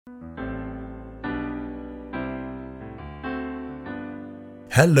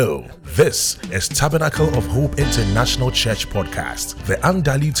Hello, this is Tabernacle of Hope International Church Podcast, the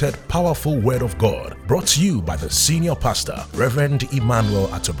undiluted, powerful Word of God, brought to you by the Senior Pastor, Reverend Emmanuel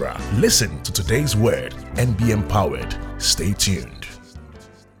Atubra. Listen to today's word and be empowered. Stay tuned.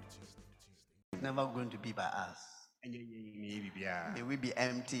 It's never going to be by us. May we be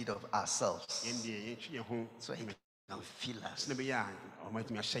emptied of ourselves, so He can fill us, and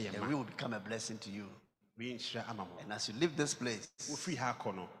we will become a blessing to you. And as you leave this place, we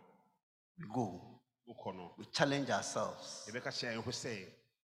go, we challenge ourselves, and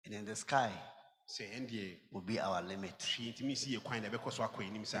in the sky will be our limit. If you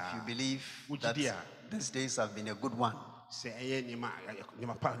believe that these days have been a good one, just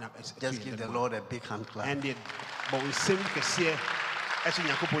give the Lord a big hand clap.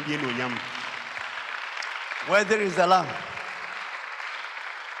 Worthy is the Lamb.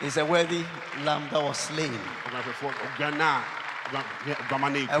 It's a worthy Lamb that was slain.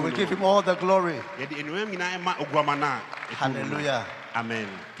 And we give Him all the glory. Hallelujah. Amen.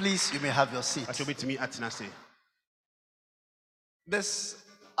 Please, you may have your seat. This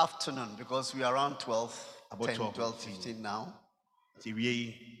afternoon, because we are around 12, 10, 12, 15 now,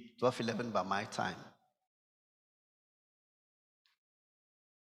 12, 11 by my time,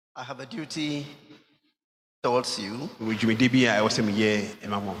 I have a duty towards you to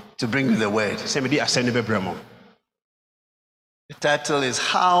bring you the word. The title is,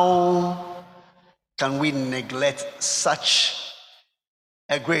 How Can We Neglect Such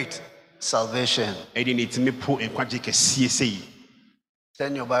a Great Salvation?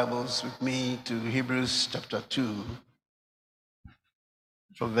 Turn your Bibles with me to Hebrews chapter 2,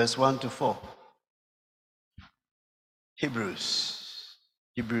 from verse 1 to 4. Hebrews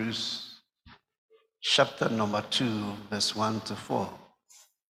chapter number 2, verse 1 to 4.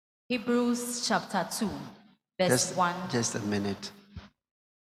 Hebrews chapter 2, verse 1. Just a minute.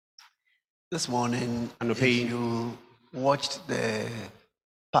 This morning, if you watched the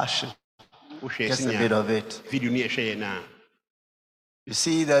Passion, just a bit of it, you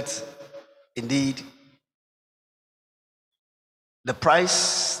see that indeed the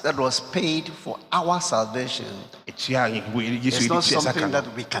price that was paid for our salvation is not something that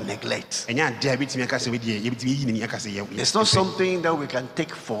we can neglect. It's not something that we can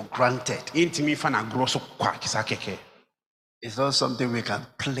take for granted. It's not something we can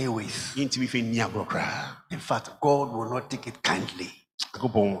play with. In fact, God will not take it kindly.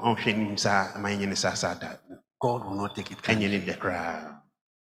 God will not take it kindly.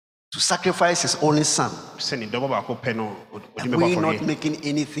 To sacrifice His only Son, and we not making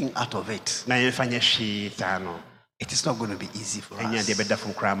anything out of it, it is not going to be easy for us. It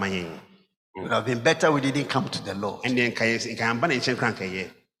would have been better we didn't come to the Lord.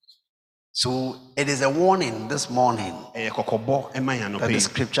 So it is a warning this morning that the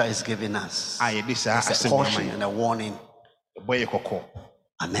scripture is giving us. It's a caution and a warning.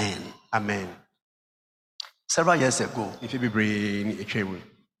 Amen. Amen. Several years ago,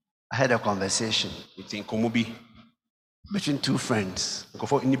 I had a conversation between two friends. They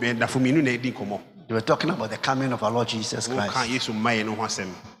were talking about the coming of our Lord Jesus Christ.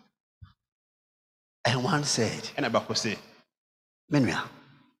 And one said, Emmanuel,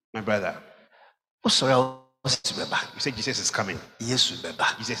 my brother, you said Jesus is coming. Jesus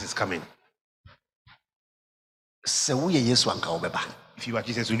is coming. If you are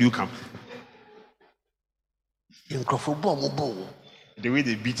Jesus, will you come? The way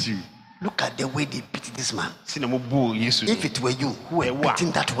they beat you. Look at the way they beat this man. If it were you who were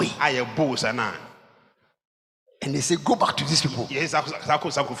beaten that way, and they say, go back to these people,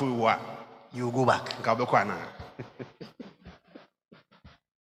 you go back.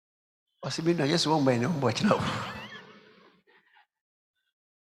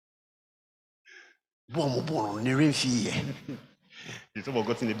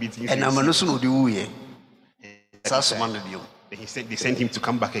 And I'm not they sent him to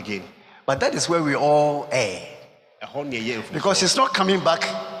come back again. But that is where we all err. Because he's not coming back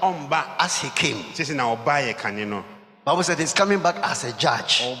as he came. Bible said he's coming back as a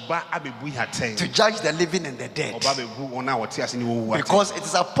judge to judge the living and the dead. Because it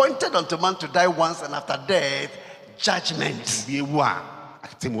is appointed unto man to die once, and after death, judgment.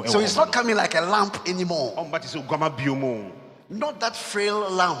 So he's not coming like a lamp anymore. Not that frail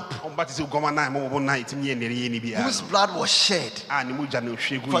lamp whose blood was shed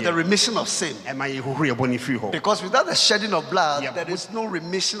for the remission of sin. Because without the shedding of blood, there is no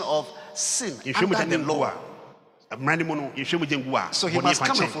remission of sin under the law. So he must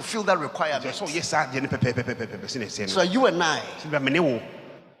come and fulfill that requirement. So you and I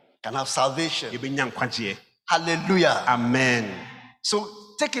can have salvation. Hallelujah. Amen. So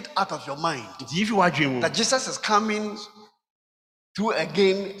take it out of your mind If you are dreaming that Jesus is coming through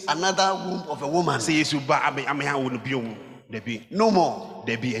again another womb of a woman. No more.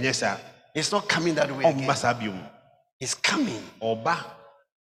 It's not coming that way again. It's coming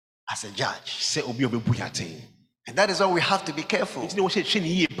as a judge. And that is why we have to be careful.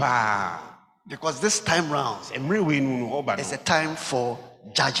 Because this time round is a time for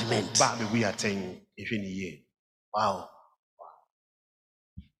judgment. Wow.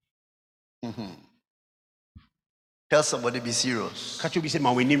 Tell somebody be serious.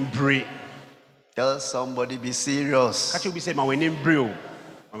 Tell somebody be serious.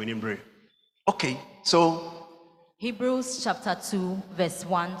 Okay, so Hebrews chapter 2, verse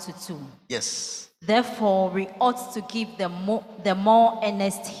 1 to 2. yes. Therefore, we ought to give the more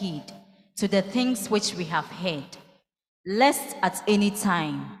earnest heed to the things which we have heard, lest at any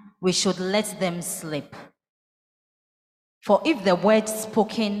time we should let them slip. For if the word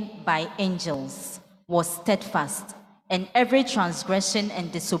spoken by angels was steadfast, and every transgression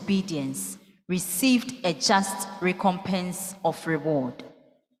and disobedience received a just recompense of reward,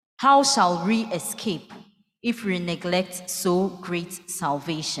 how shall we escape if we neglect so great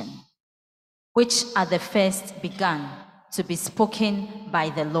salvation, which at the first began to be spoken by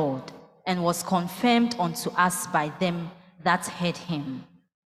the Lord, and was confirmed unto us by them that heard him?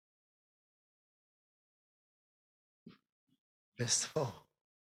 Verse 4.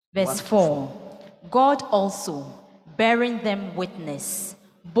 Verse 4. God also, bearing them witness,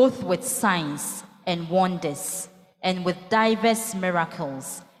 both with signs and wonders, and with diverse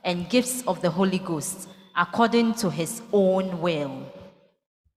miracles and gifts of the Holy Ghost, according to his own will.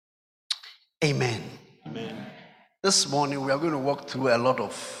 Amen. Amen. This morning we are going to walk through a lot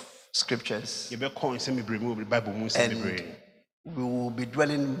of scriptures, and we will be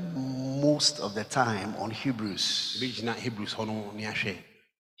dwelling most of the time on Hebrews.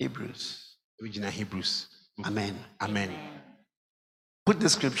 Hebrews. Amen. Amen. Put the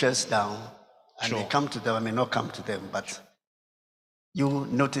scriptures down. I may come to them, I may not come to them, but you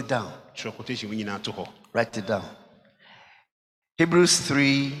note it down. Write it down. Hebrews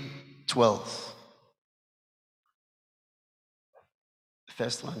 3:12.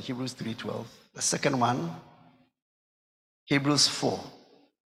 First one, Hebrews 3:12. The second one, Hebrews 4,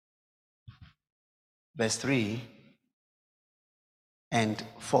 verse 3 and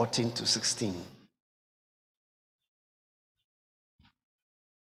 14 to 16.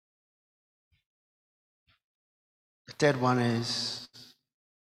 The third one is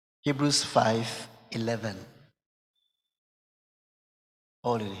Hebrews 5:11.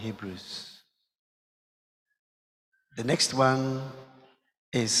 All in Hebrews. The next one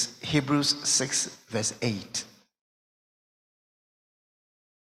is Hebrews 6, verse 8.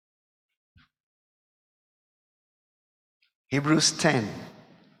 Hebrews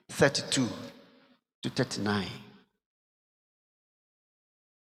 10:32 to 39.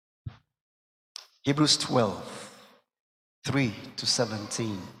 Hebrews 12:3 to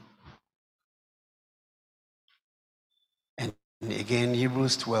 17. And again,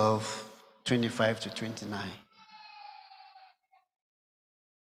 Hebrews 12:25 to 29.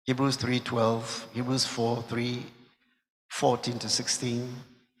 Hebrews 3:12, Hebrews 4:3, 14 to 16,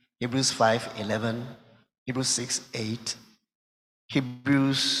 Hebrews 5:11, Hebrews 6:8,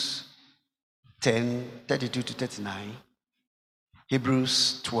 Hebrews 10:32 to 39,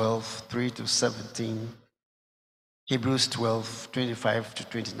 Hebrews 12:3 to 17, Hebrews 12:25 to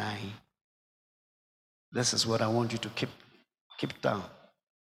 29. This is what I want you to keep down.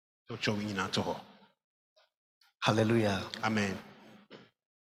 Hallelujah. Amen.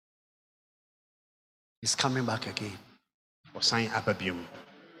 It's coming back again. It's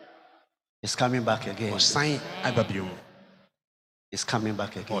It's coming back again. It's It's coming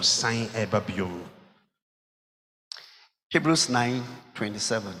back again. coming. Hebrews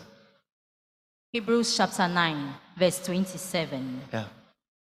 9:27. Hebrews chapter 9, verse 27. Yeah.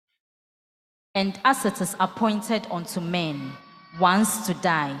 And as it is appointed unto men once to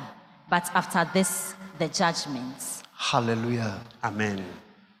die, but after this the judgment. Hallelujah. Amen.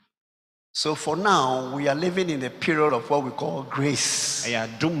 So for now, we are living in a period of what we call grace.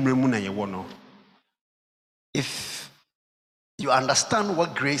 If you understand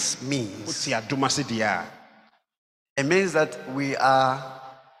what grace means, it means that we are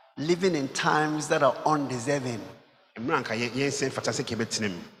living in times that are undeserving.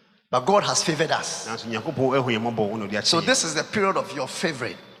 But God has favored us. So this is the period of your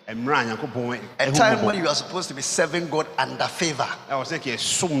favorite. A time when you are supposed to be serving God under favor.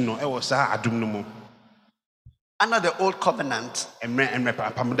 Under the old covenant,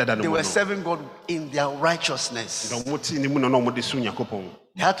 they were serving God in their righteousness.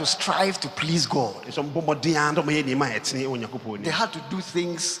 They had to strive to please God. They had to do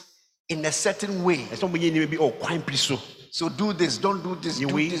things in a certain way. So do this, don't do this, do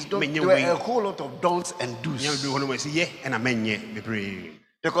this, don't. There were a whole lot of don'ts and do's.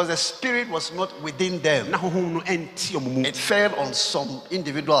 Because the spirit was not within them. It fell on some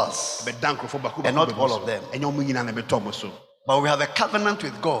individuals and not all of them. But we have a covenant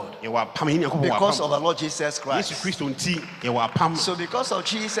with God because of our Lord Jesus Christ. So because of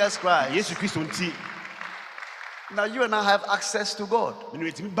Jesus Christ, now you and I have access to God. We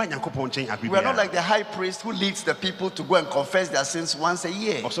are not like the high priest who leads the people to go and confess their sins once a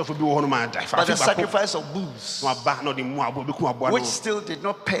year. But the sacrifice of bulls, which still did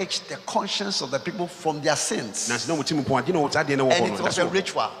not purge the conscience of the people from their sins. And it was a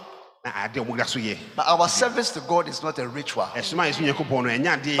ritual. But our service to God is not a ritual.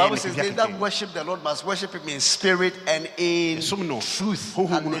 The Bible says they that worship the Lord must worship him in spirit and in truth.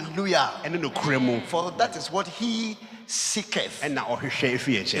 Hallelujah. For that is what he seeketh.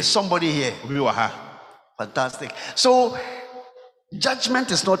 Is somebody here? Fantastic. So judgment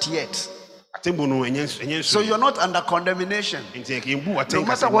is not yet. So you're not under condemnation. No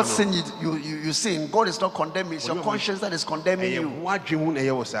matter what sin you sin, God is not condemning. It's your conscience that is condemning you. Are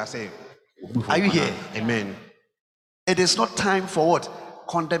you here? Amen. It is not time for what?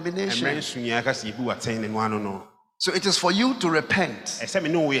 Condemnation. So it is for you to repent and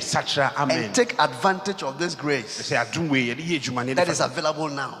take advantage of this grace that is available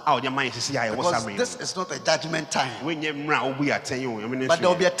now. Because this is not a judgment time, but there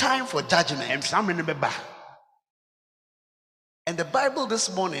will be a time for judgment. And the Bible this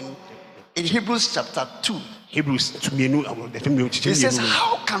morning in Hebrews chapter 2, it says,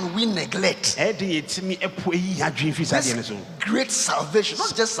 how can we neglect this great salvation?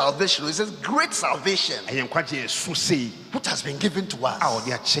 Not just salvation, it says great salvation which has been given to us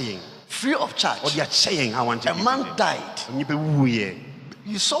free of charge. A man died.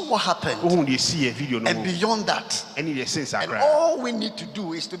 You saw what happened. And beyond that, and all we need to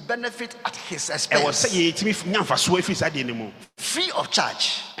do is to benefit at his expense, free of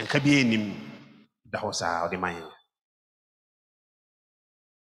charge.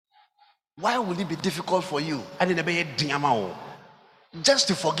 Why would it be difficult for you just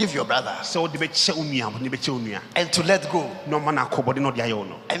to forgive your brother and to let go?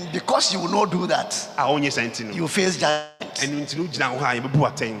 And because you will not do that, you face judgment.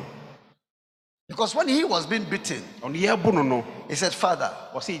 Because when he was being beaten, he said, Father,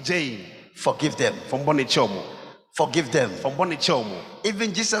 forgive them. Forgive them.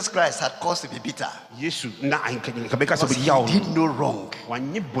 Even Jesus Christ had cause to be bitter. Because he did no wrong. There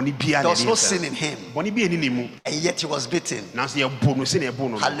was no sin in him. And yet he was beaten.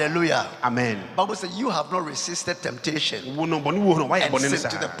 Hallelujah. Amen. Bible says you have not resisted temptation and sin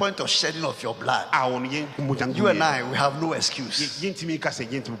to the point of shedding of your blood. You and I, we have no excuse.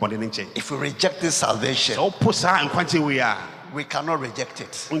 If we reject this salvation, we cannot reject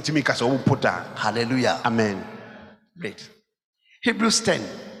it. Hallelujah. Amen. Great. Hebrews 10,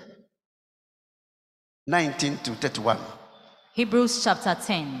 19 to 31. Hebrews chapter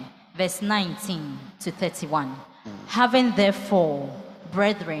 10, verse 19 to 31. Having therefore,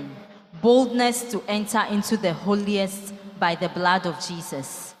 brethren, boldness to enter into the holiest by the blood of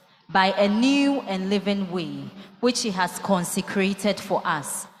Jesus, by a new and living way, which he has consecrated for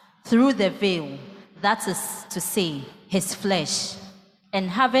us, through the veil, that is to say, his flesh, and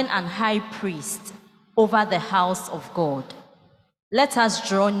having an high priest over the house of God. Let us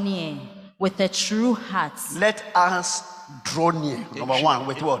draw near with a true heart. Let us draw near. Number one,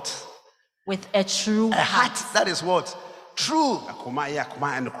 with what? With a true heart. That is what? True.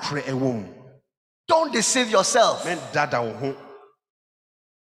 Don't deceive yourself.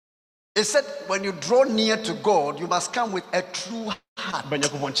 It said when you draw near to God, you must come with a true heart.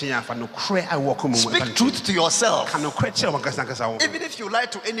 Speak truth to yourself. Even if you lie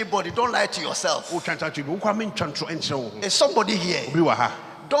to anybody, don't lie to yourself. Is somebody here?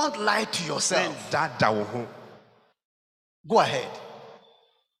 Don't lie to yourself. Go ahead.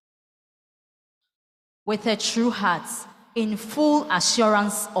 With a true heart, in full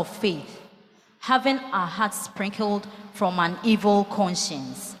assurance of faith, having our hearts sprinkled from an evil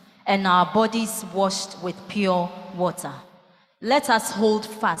conscience and our bodies washed with pure water. Let us hold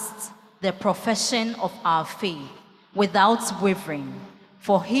fast the profession of our faith without wavering,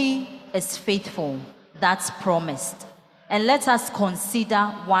 for he is faithful that promised. And let us consider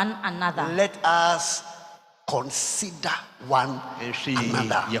one another. Let us consider one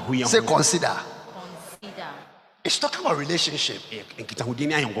another. Say consider. Consider. It's talking about relationship. In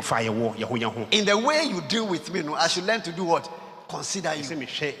the way you deal with me, I should learn to do what? consider you.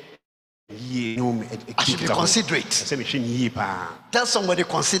 I should be Consider. considerate. Tell somebody,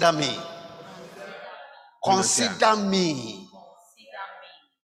 consider me. Consider me.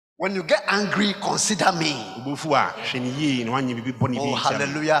 When you get angry, consider me. Oh,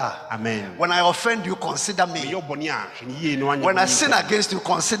 hallelujah. Amen. When I offend you, consider me. When I sin against you,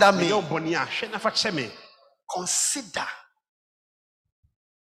 consider me. Consider.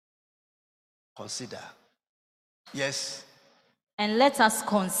 Consider. Yes. And let us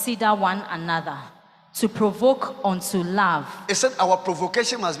consider one another to provoke unto love. It said our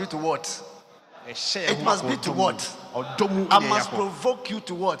provocation must be to what? It must be to what? I must provoke you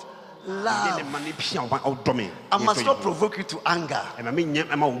to what? Love. I must not provoke you to anger.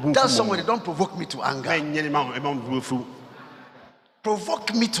 Tell somebody, don't provoke me to anger.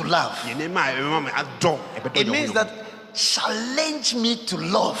 Provoke me to love. It means that challenge me to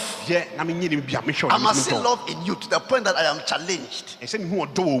love. I must see love in you to the point that I am challenged.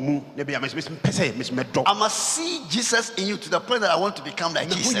 I must see Jesus in you to the point that I want to become like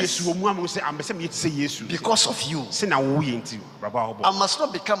Jesus. Because of you. I must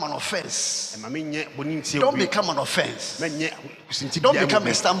not become an offense. Don't become an offense. Don't become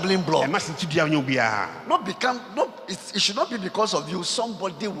a stumbling block. It should not be because of you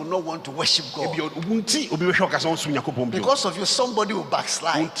somebody will not want to worship God. Because of you somebody will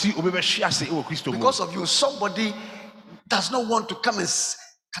backslide. Because of you somebody does not want to come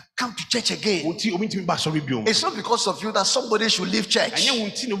to church again. It's not because of you that somebody should leave church.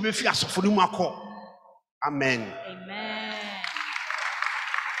 Amen. Amen.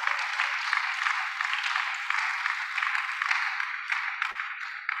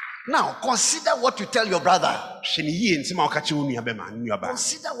 Now, consider what you tell your brother.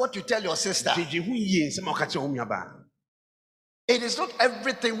 Consider what you tell your sister. It is not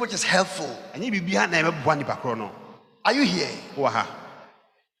everything which is helpful. Are you here?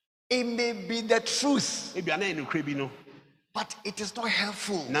 It may be the truth, but it is not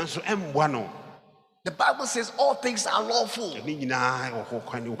helpful. The Bible says all things are lawful, but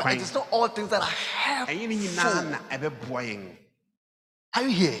it is not all things that are helpful. Are you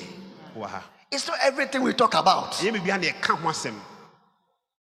here? It's not everything we talk about.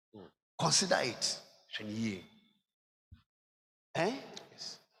 Consider it. Eh?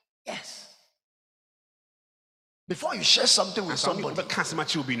 Yes. Before you share something with somebody,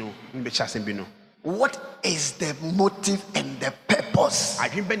 what is the motive and the purpose?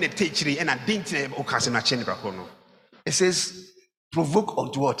 It says, provoke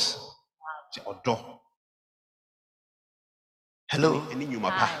unto what? Hello?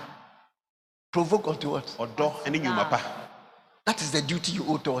 Provoke unto what? That is the duty you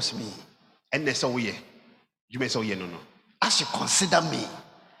owe towards me. As you consider me,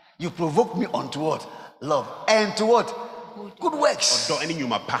 you provoke me unto what? Love. And to what? Good works.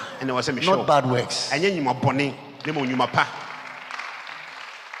 Not bad works.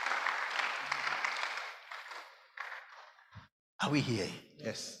 Are we here?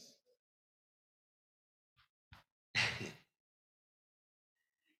 Yes.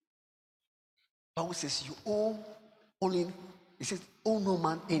 Bible says you owe only, it says, owe no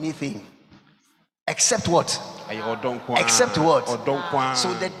man anything. Except what? Except what?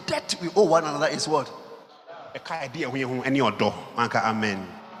 So the debt we owe one another is what? Amen.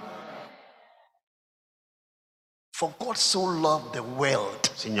 For God so loved the world.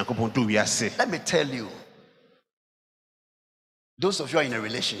 Let me tell you, those of you are in a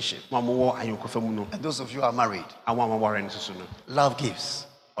relationship, and those of you are married, love gives.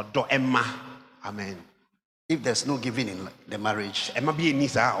 Amen. If there's no giving in the marriage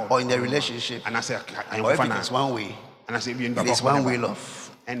or in the relationship, or if it is one way, it is one way love.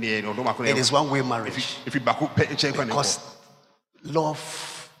 It is one way marriage. Because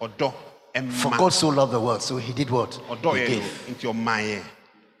love, for God so loved the world, so he did what? He gave.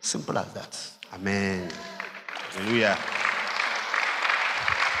 Simple as that. Amen. Hallelujah.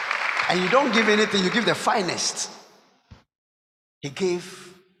 And you don't give anything, you give the finest. He gave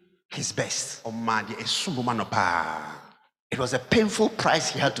his best. It was a painful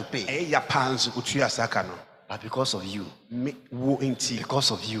price he had to pay. But because of you,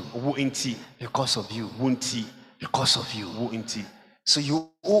 because of you, because of you, because of you, so you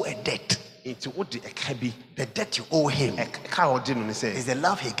owe a debt. The debt you owe him is the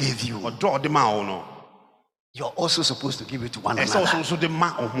love he gave you. You're also supposed to give it to one another.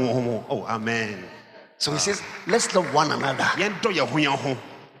 Oh, amen. So he says, let's love one another.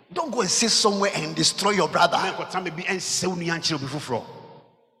 Don't go and sit somewhere and destroy your brother.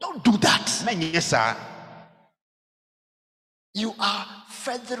 Don't do that. You are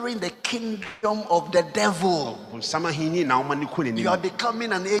furthering the kingdom of the devil. You are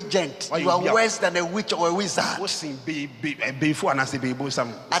becoming an agent. You are worse than a witch or a wizard. At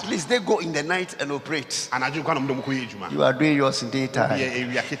least they go in the night and operate. You are doing yours in daytime.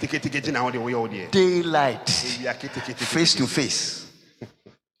 Daylight. Face to face.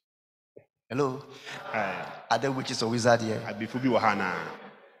 Hello? Are there witches or wizards here?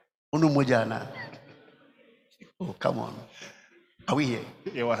 Oh, come on. Are we here?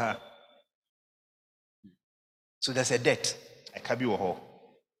 So there's a debt.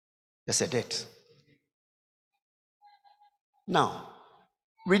 There's a debt. Now,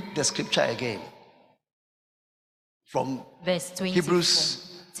 read the scripture again. From verse 24,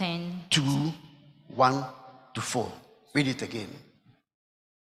 Hebrews 10. 2:1-4. Read it again.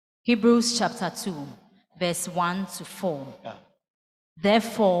 Hebrews chapter 2, verse 1-4. Yeah.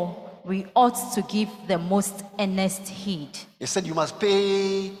 Therefore, we ought to give the most earnest heed. He said you must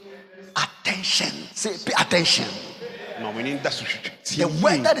pay attention. Say, pay attention. The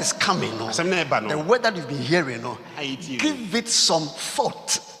word that is coming, the word that you've been hearing, give it some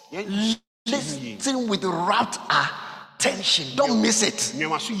thought. Listen with rapt attention. Don't miss it.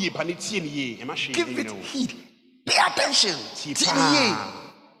 Give it heed. Pay attention.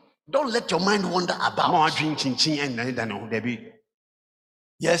 Don't let your mind wander about.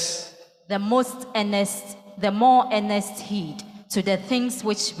 Yes. The more earnest heed to the things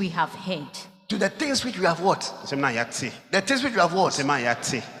which we have heard. To the things which we have what? The things which we have what?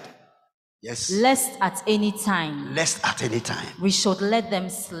 Yes. Lest at any time we should let them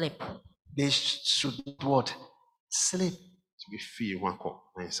slip. They should what? Slip.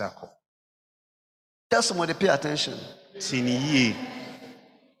 Tell somebody, pay attention.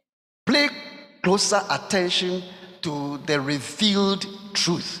 Pay closer attention to the revealed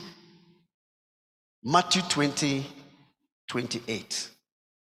truth. Matthew 20:28.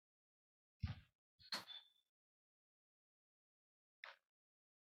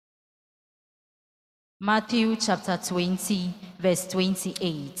 Matthew chapter 20, verse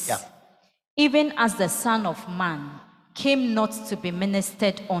 28. Yeah. Even as the Son of Man came not to be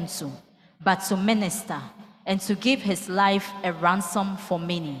ministered unto, but to minister, and to give his life a ransom for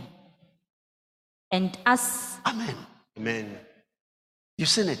many. And as... Amen. You've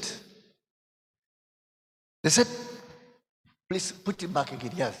seen it. They said, please put it back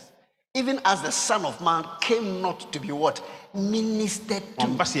again. Yes. Even as the Son of Man came not to be what? Ministered to.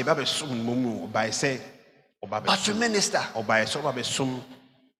 But to minister.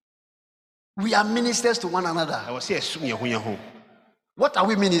 We are ministers to one another. What are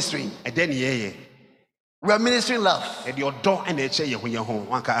we ministering? We are ministering love.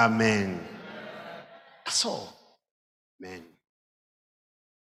 Amen. That's all. Amen.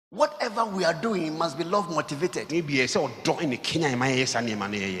 Whatever we are doing must be love motivated.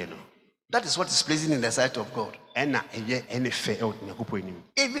 That is what is pleasing in the sight of God.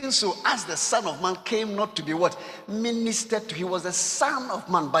 Even so, as the Son of Man came not to be what? Ministered to. He was the Son of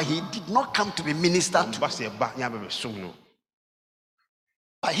Man, but he did not come to be ministered to.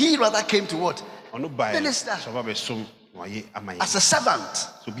 But he rather came to what? Minister. As a servant.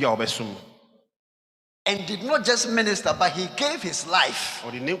 And did not just minister, but he gave his life.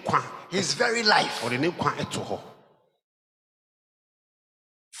 His very life.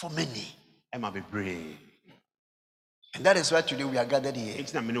 For many. And that is why today we are gathered here.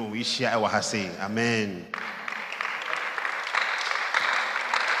 Amen.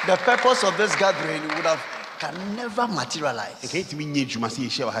 The purpose of this gathering can never materialize.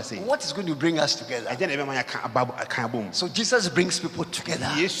 What is going to bring us together? So Jesus brings people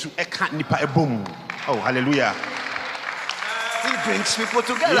together. Oh, hallelujah. He brings people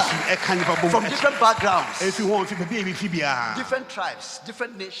together from different backgrounds, different tribes,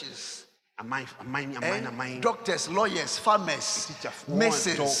 different nations. Doctors, lawyers, farmers,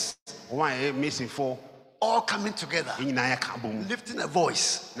 masons, all coming together, lifting a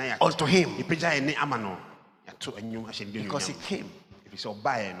voice unto him, because he came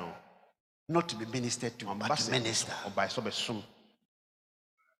not to be ministered to, but to minister.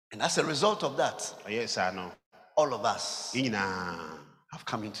 And as a result of that, all of us have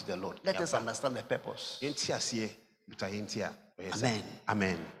come into the Lord. Let us understand the purpose. Amen.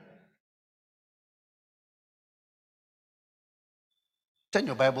 Amen. Turn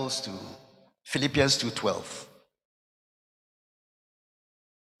your Bibles to Philippians 2:12.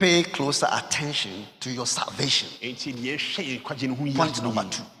 Pay closer attention to your salvation. Point number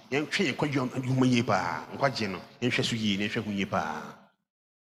 2.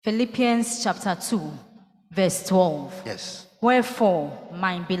 Philippians chapter 2, verse 12. Yes. Wherefore,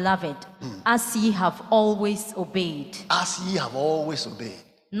 my beloved, as ye have always obeyed,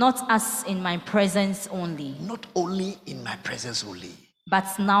 not as in my presence only, not only in my presence only, but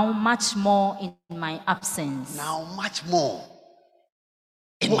now much more in my absence. Now much more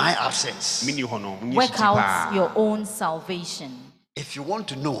in my absence. Work out your own salvation. If you want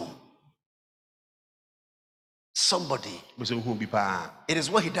to know somebody, it is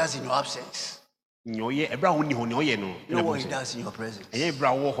what he does in your absence. You know what he does in your presence.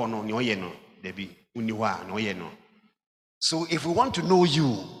 So if we want to know you,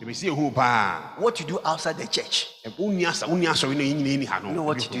 what you do outside the church, you know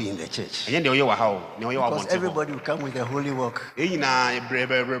what you do in the church. Because everybody will come with a holy work. You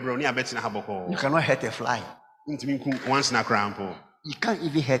cannot hurt a fly. You can't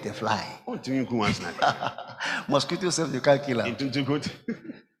even hurt a fly. Mosquito self, you can't kill them.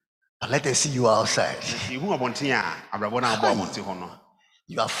 But let us see you outside.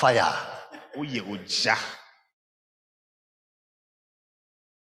 You are fire.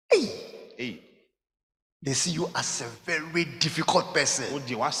 Hey. They see you as a very difficult person.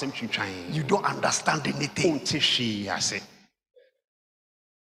 You don't understand anything.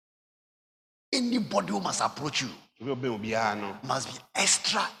 Anybody who must approach you must be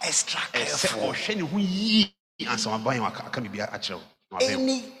extra careful.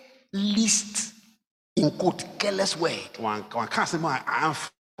 Any least, in quote, careless word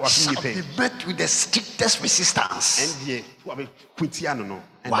shall be met with the strictest resistance. What?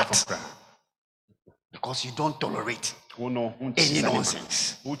 Because you don't tolerate any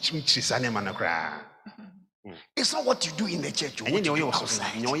nonsense. It's not what you do in the church, what you do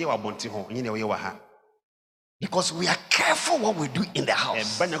outside. Because we are careful what we do in the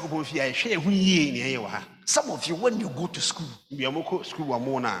house. Some of you, when you go to school,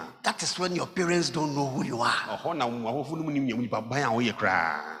 that is when your parents don't know who you are.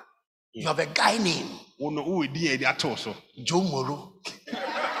 You have a guy named Joe Moro.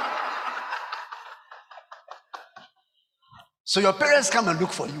 So your parents come and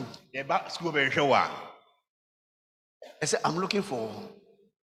look for you. I said, I'm looking for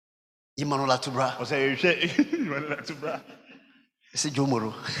Emmanuel Atubra. I said, Joe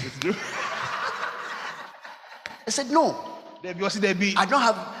Moro. I said, no. I don't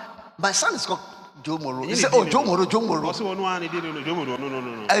have. My son is called Joe Moro. He said, oh, Joe Moro.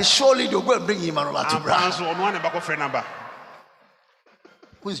 And surely they'll go and bring Emmanuel Atubra.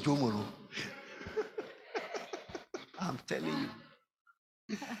 Who is Joe Moro? I'm telling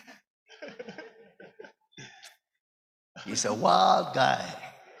you. He's a wild guy.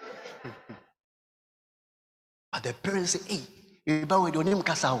 But the parents say, hey,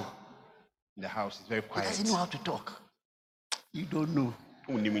 the house is very quiet. He doesn't know how to talk. You don't know.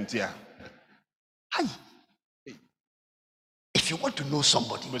 Hi. If you want to know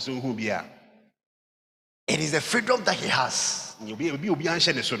somebody, it is the freedom that he has to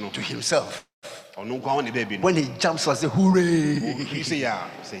himself. When he jumps and says, hooray! He say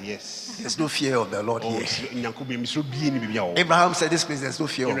yes. There's no fear of the Lord here. Abraham said, this place, there's no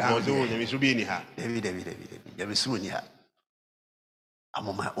fear of the Lord here. David. There is room here. I'm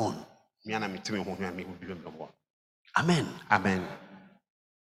on my own. Amen.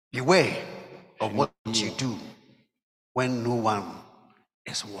 Beware of what you do when no one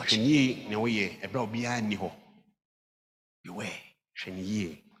is watching. Beware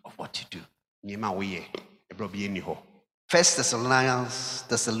of what you do. 1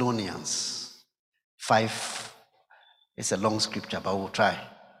 Thessalonians 5. It's a long scripture, but we'll try.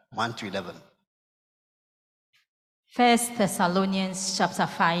 1 to 11. 1 Thessalonians chapter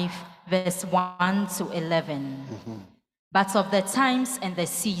 5, verse 1 to 11. But of the times and the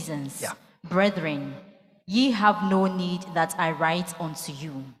seasons, brethren, ye have no need that I write unto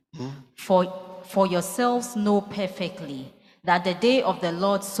you. For yourselves know perfectly that the day of the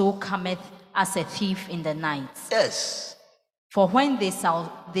Lord so cometh as a thief in the night. Yes. For when they shall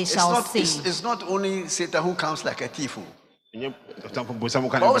say, it's not only Satan who comes like a thief.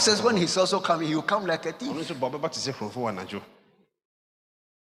 Bible says when he's also coming, he will come like a thief.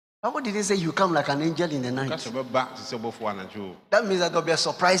 How did they say you come like an angel in the night? That means that there'll be a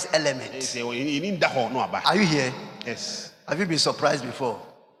surprise element. Are you here? Yes. Have you been surprised before?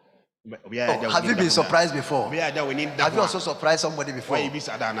 Have you been surprised before? Have you also surprised somebody before?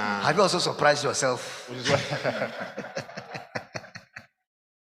 Have you also surprised yourself?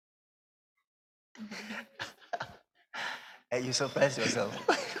 You surprised yourself.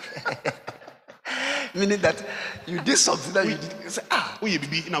 Meaning that you did something that you did. You say, how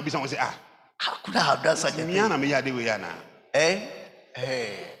could I have done such a thing?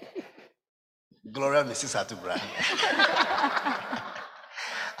 Gloria Mrs. Atubra.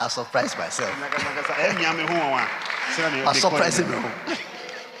 I surprised myself. I surprised him.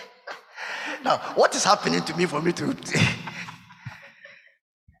 Now, what is happening to me for me to...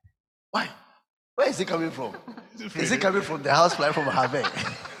 Why? Where is he coming from? Is he coming from the house fly from Harvey?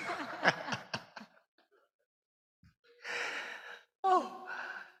 Oh.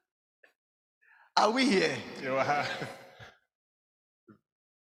 Are we here? Go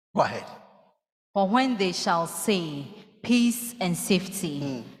ahead. For when they shall say, peace and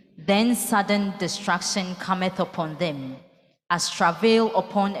safety, then sudden destruction cometh upon them, as travail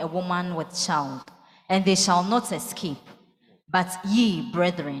upon a woman with child, and they shall not escape. But ye,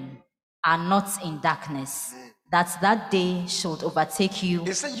 brethren, are not in darkness, that that day should overtake you.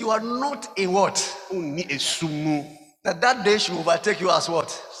 They say you are not in what? That day should overtake you as what?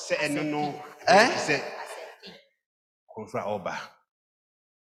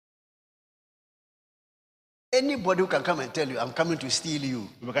 Anybody who can come and tell you, I'm coming to steal you,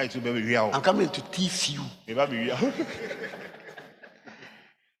 I'm coming to thief you.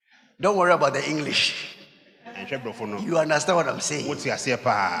 Don't worry about the English. You understand what I'm saying?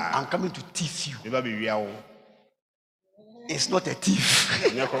 I'm coming to thief you. It's not a thief.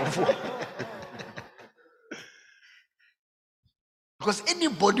 Because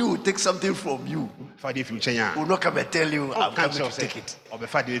anybody who will take something from you will not come and tell you, I'm coming to take it. The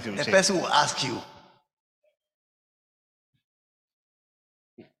person will ask you.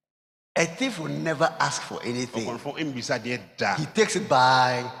 A thief will never ask for anything. He takes it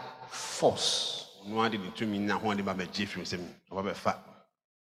by force. And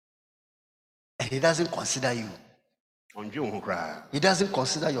he doesn't consider you. He doesn't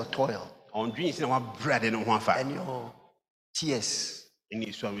consider your toil and your tears,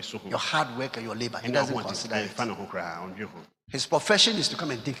 your hard work and your labor. He doesn't consider it. His profession is to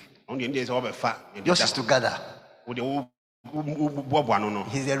come and dig. Yours is to gather.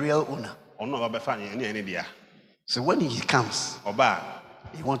 He's the real owner. So when he comes,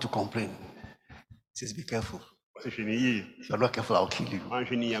 he wants to complain. He says, be careful. If you're not careful, I'll kill you.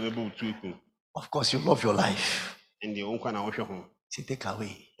 Of course, you love your life. Say, take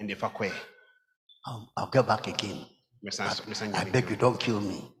away. I'll get back again. I beg you, don't kill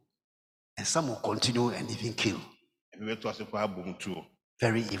me. And some will continue and even kill.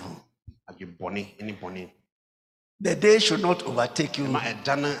 Very evil. The day should not overtake you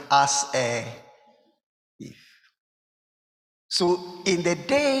as a thief. So in the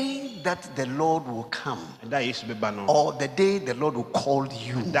day that the Lord will come, or the day the Lord will call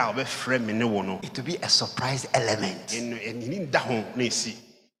you, it will be a surprise element.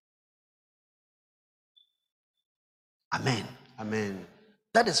 Amen. Amen.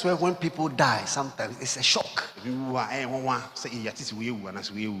 That is where when people die, sometimes it's a shock.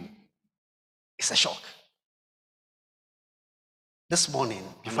 It's a shock. This morning,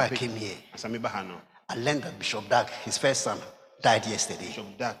 before I came here, I learned that Bishop Dag, his first son, died yesterday.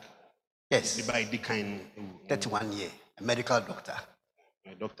 Bishop Dag. Yes. 31 years, a medical doctor.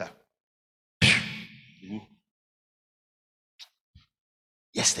 A doctor.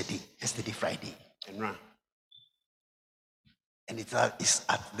 Yesterday, Friday. And it's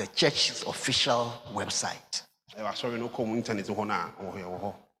at the church's official website.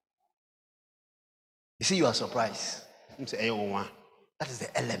 You see, you are surprised. That is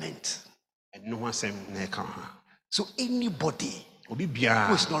the element. So anybody who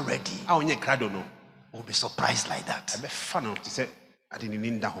is not ready will be surprised like that.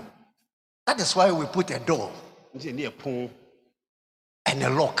 That is why we put a door and a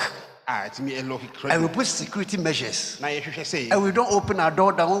lock. And we put security measures. And we don't open our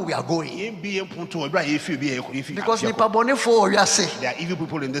door down when we are going. Because there are evil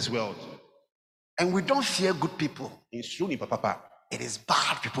people in this world. And we don't fear good people. It is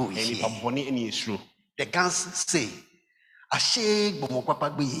bad people we fear. The guns say,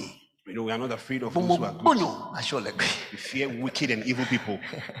 we are not afraid of those who are good. We fear wicked and evil people.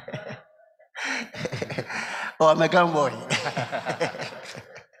 Oh, I'm a gun boy.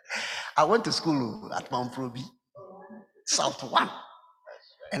 I went to school at Mount Proby, South 1.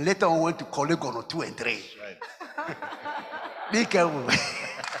 And later on went to Kolegono 2 and 3. Right. Be careful.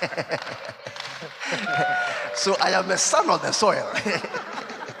 So I am a son of the soil.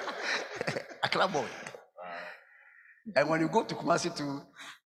 A club boy. And when you go to Kumasi too,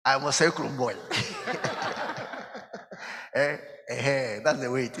 I am a sacrum boy. That's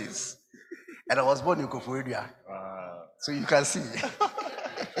the way it is. And I was born in Koforidua. So you can see.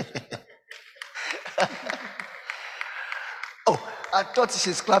 Oh, I thought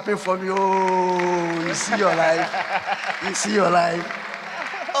she's clapping for me. Oh, you see your life. You see your life.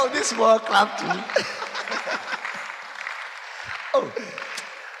 Oh, this small clap too. Oh,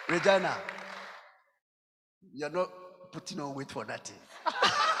 Regina, you're not putting on weight for nothing.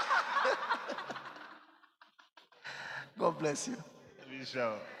 God bless you.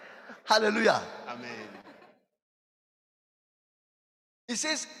 Hallelujah. Amen. He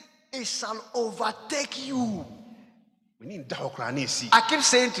says, it shall overtake you. I I keep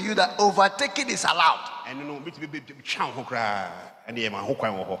saying to you that overtaking is allowed.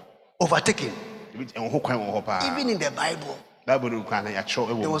 Overtaking. Even in the Bible, there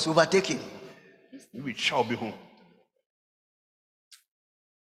was overtaking.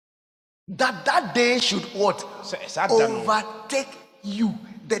 That day should what? Overtake you.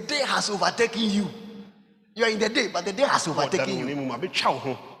 The day has overtaken you. You are in the day, but the day has overtaken you.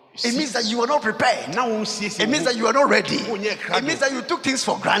 It means that you are not prepared. It means that you are not ready. It means that you took things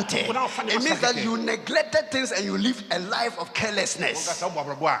for granted. It means that you neglected things and you lived a life of carelessness.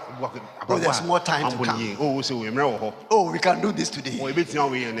 Oh, there's more time to come. Oh, we can do this today.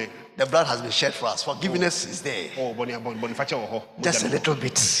 The blood has been shed for us. Forgiveness is there. Just a little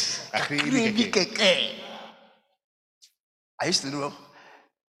bit. I used to know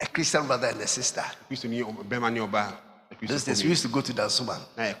a Christian brother and a sister. Those days we used to go to Dansuman.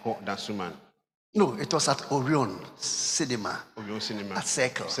 No, it was at Orion Cinema. At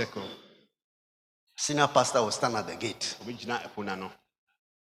Circle. Senior pastor will stand at the gate.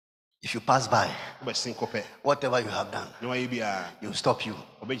 If you pass by, whatever you have done, he will stop you.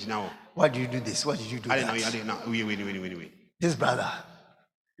 Why do you do this? Why did you do that? This brother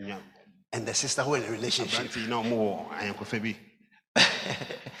and the sister who were in a relationship.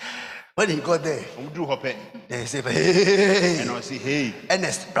 When he got there, they said, hey,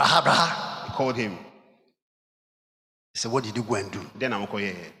 Ernest, braha. He called him. He said, what did you go and do? Then I'm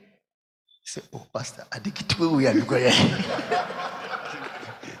going. He said, oh, Pastor, I think it's where we are going.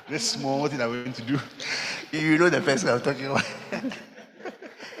 This small thing I went to do. You know the person I'm talking about.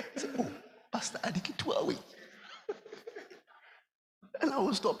 He said, oh, Pastor, I think it's where we. And I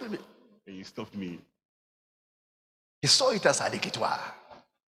was stopping him. And you stopped me. He saw it as Adikitwa.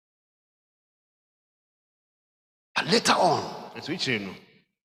 And later on,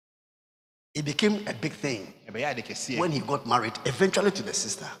 it became a big thing when he got married, eventually to the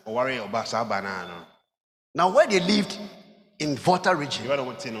sister. Now, where they lived in Volta region,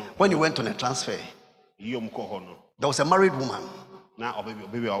 when he went on a transfer, there was a married woman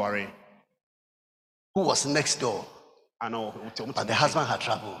who was next door. But the husband had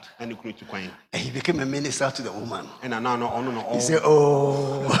traveled. And he became a minister to the woman. He said,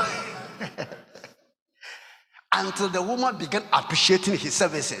 oh. Until the woman began appreciating his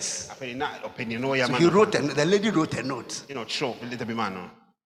services. So he wrote, the lady wrote a note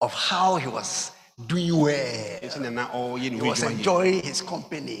of how he was doing well. He was enjoying his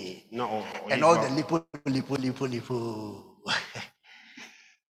company. And all the lipo.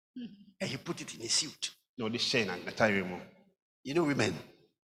 And he put it in his suit. You know women,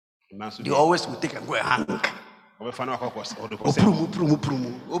 they always will take and go and hang. And the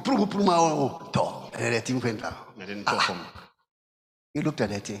thing went down. He looked at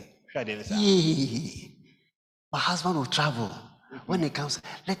the thing. Yeah. My husband will travel. When he comes,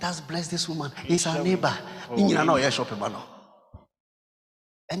 let us bless this woman. He's our neighbor. And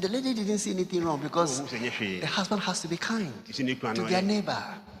the lady didn't see anything wrong because the husband has to be kind to their neighbor.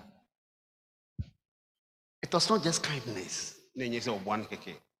 It was not just kindness. And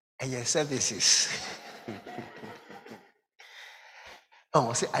your services.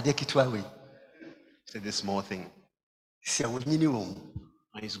 Oh, say Adekitwa. Say this small thing. Say minimum.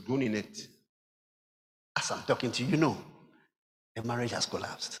 And he's grown in it. As I'm talking to you, you know, the marriage has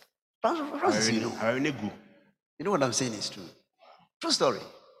collapsed. You know what I'm saying is true. True story.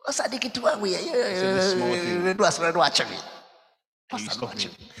 What's Adekitwa? This small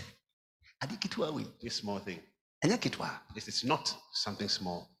thing. Adekitwa. This small thing. This is not something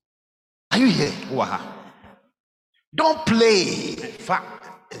small. Are you here? Don't play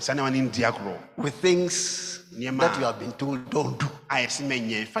with things that you have been told don't do. Because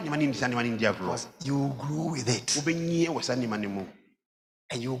you grew with it.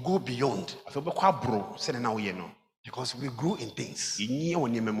 And you go beyond. Because we grew in things.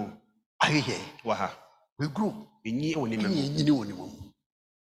 Are you here? We grew.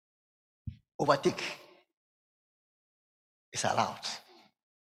 Overtake is allowed.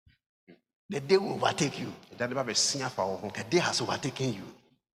 The day will overtake you. The day has overtaken you.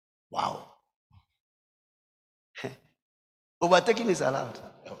 Wow. Overtaking is allowed.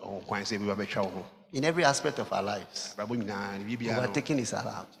 In every aspect of our lives. Overtaking is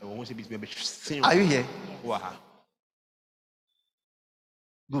allowed. Are you here?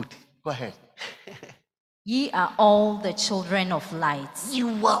 Good. Go ahead. Ye are all the children of light.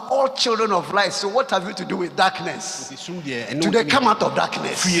 You are all children of light. So what have you to do with darkness? Today come out of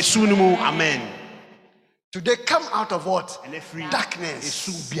darkness. Amen. Today come out of what? Darkness.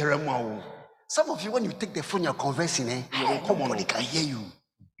 Some of you, when you take the phone, you're conversing, nobody can hear you.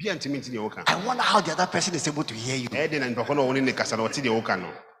 I wonder how the other person is able to hear you.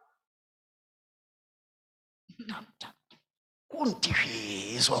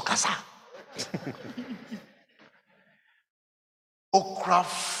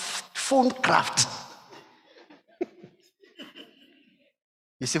 Phone craft.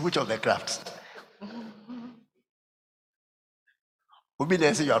 You see, which of the crafts? Obi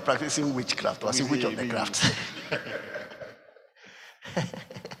then say you are practicing witchcraft. Or say which of the crafts?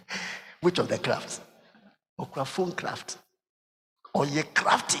 Which of the crafts? Okra phone craft. Or ye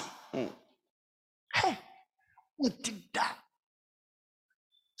crafty. Hey, who did that?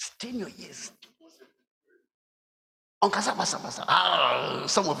 Stay in your ears.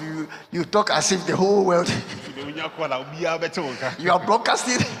 Some of you talk as if the whole world you are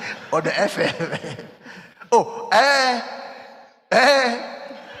broadcasting on the FM.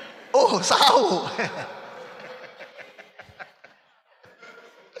 So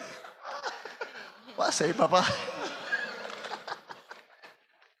what say, Papa?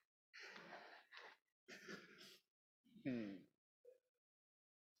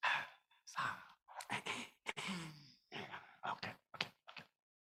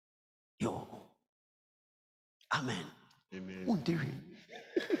 Yo. Amen. Amen.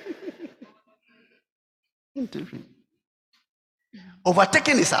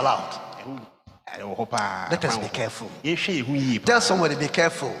 Overtaking is allowed. Let us be careful. Tell somebody, be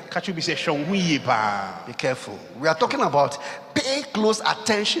careful. Be careful. We are talking about pay close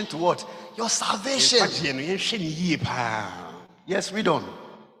attention to what? Your salvation. Yes, read on.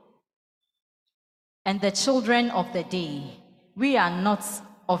 And the children of the day, we are not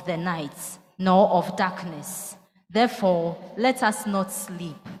of the night, nor of darkness. Therefore, let us not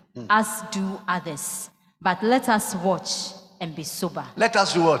sleep, as do others, but let us watch and be sober. Let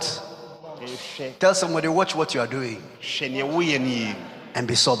us do what? Tell somebody, watch what you are doing and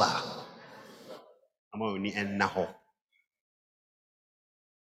be sober. It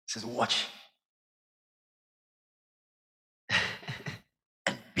says, watch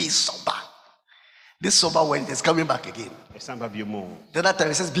and be sober. This sober word is coming back again. The other time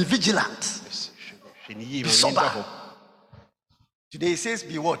it says, be vigilant. Be sober. Today it says,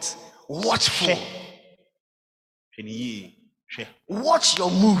 be what? Watchful. Watch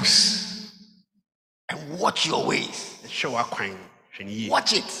your moves and watch your ways.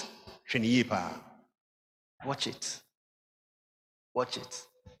 Watch it. Watch it. Watch it.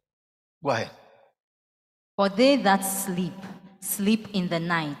 Go ahead. For they that sleep, sleep in the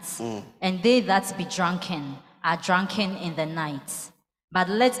night, and they that be drunken are drunken in the night. But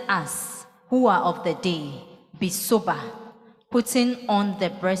let us, who are of the day, be sober, putting on the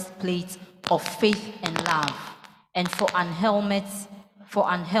breastplate of faith and love, and for an helmet,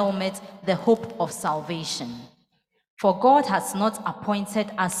 the hope of salvation. For God has not appointed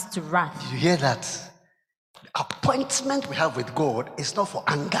us to wrath. Did you hear that? The appointment we have with God is not for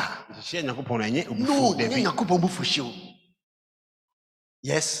anger. No,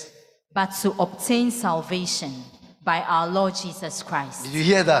 yes. But to obtain salvation by our Lord Jesus Christ. Did you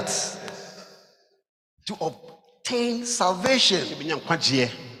hear that? To obtain salvation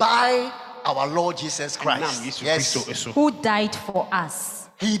by our Lord Jesus Christ. Yes. Who died for us.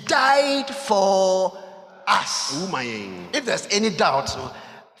 He died for us. If there's any doubt,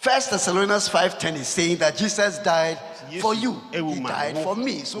 1 Thessalonians 5:10 is saying that Jesus died for you. He died for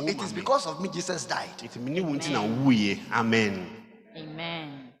me. So it is because of me Jesus died. Amen.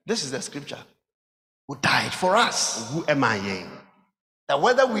 Amen. This is the scripture. Who died for us. That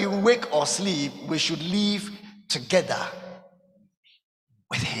whether we wake or sleep, we should live together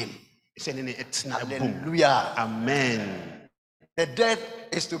with him. Hallelujah. Amen. The death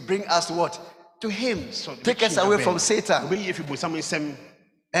is to bring us to what? To him. So take us away from Satan.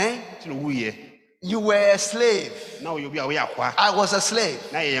 You were a slave. I was a slave.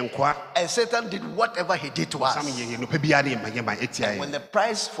 And Satan did whatever he did to us. And when the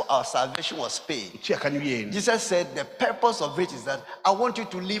price for our salvation was paid, Jesus said the purpose of it is that I want you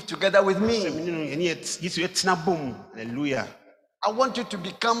to live together with me. Hallelujah. I want you to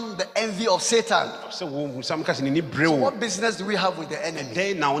become the envy of Satan. So what business do we have with the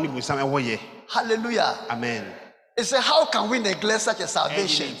enemy? Hallelujah. Amen. He said, how can we neglect such a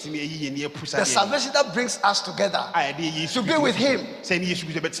salvation? The salvation that brings us together to be with him.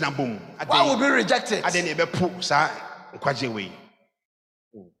 Why would we reject it?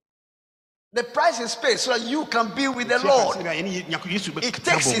 The price is paid so that you can be with the Lord. It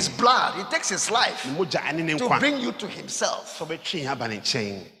takes his blood, it takes his life to bring you to himself, so that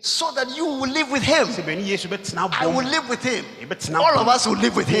you will live with him. I will live with him. All of us will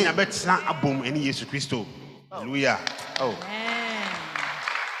live with him. Hallelujah. Oh.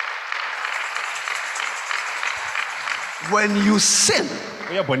 When you sin,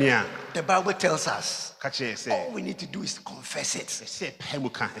 the Bible tells us all we need to do is confess it.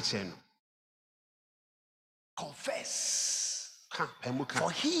 Confess.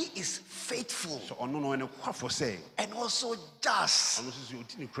 For he is faithful and also just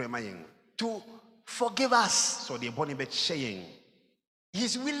to forgive us.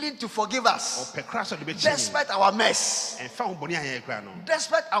 He's willing to forgive us despite our mess,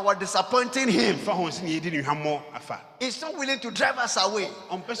 despite our disappointing him. He's not willing to drive us away.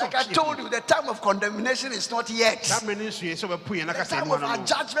 Like I told you, the time of condemnation is not yet. The time of our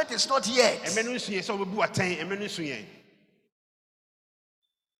judgment is not yet.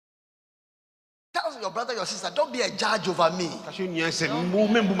 Tell your brother, your sister, don't be a judge over me.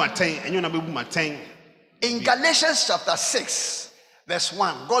 In Galatians chapter 6, verse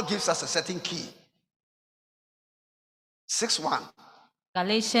 1, God gives us a certain key. 6:1.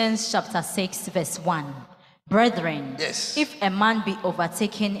 Galatians chapter 6, verse 1. Brethren, yes, if a man be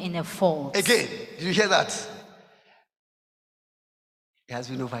overtaken in a fault. Again, did you hear that? He has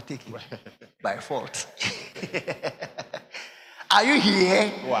been overtaken by fault. Are you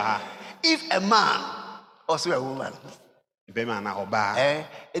here? Wow. If a man, also a woman,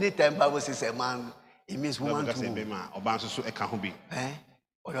 anytime Bible says a man, it means woman too.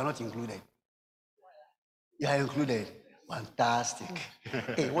 Or you're not included. You are included. Fantastic.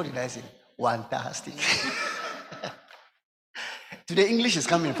 Hey, what did I say? Fantastic. Today English is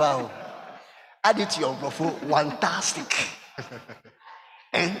coming far. Add it to your profile. Fantastic.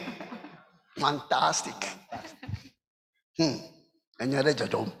 Fantastic. And you're ready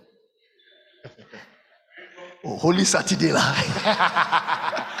to Holy Saturday.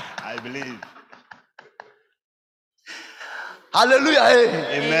 I believe. Hallelujah.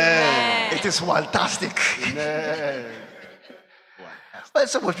 Amen. It is fantastic. Amen. When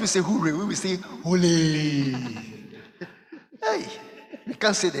some of you say hooray, we will say holy. Hey, we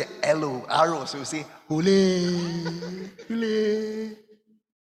can't say the L-O-R-O, so we say holy. Holy.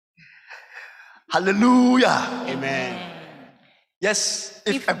 Hallelujah. Amen. Yes,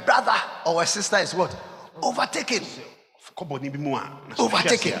 if a brother or a sister is what? Overtaken.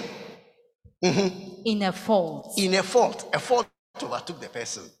 Overtaken. In a fault. In a fault. A fault overtook the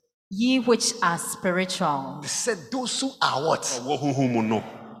person. Ye which are spiritual. They said those who are what?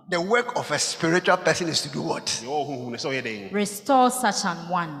 The work of a spiritual person is to do what? Restore such an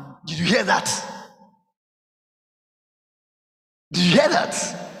one. Did you hear that? Did you hear that?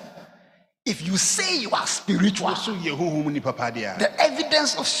 If you say you are spiritual, the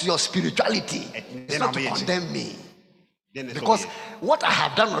evidence of your spirituality is not to condemn me. Because what I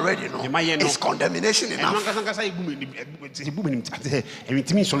have done already is condemnation enough. I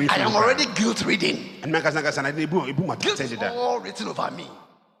am already guilt reading. Guilt is all written over me.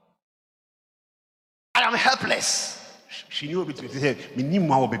 I am helpless.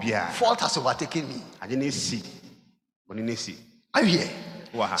 Fault has overtaken me. Are you here?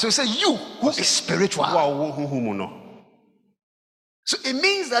 So say you who is spiritual. So it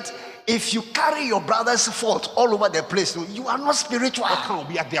means that if you carry your brother's fault all over the place, you are not spiritual.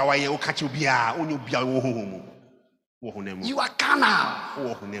 You are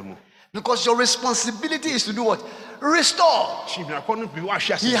carnal. Because your responsibility is to do what? Restore. He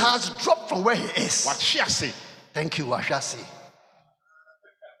has dropped from where he is. Thank you, Washasi.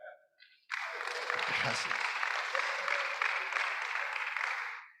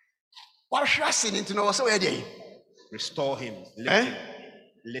 Washasi into no so restore him,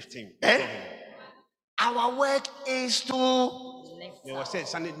 lift him. Our work is to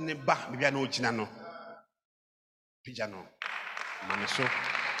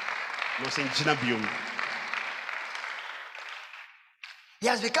he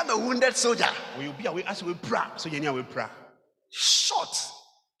has become a wounded soldier. Shot.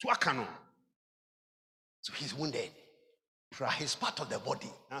 So he's wounded. He's part of the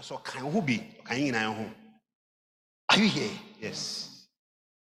body. Are you here? Yes.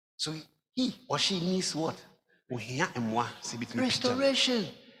 So he or she needs what? Restoration.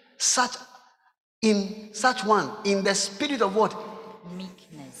 In the spirit of what?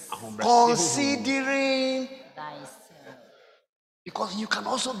 Meekness. Considering Thyself. Because you can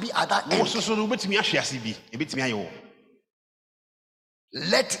also be at that end.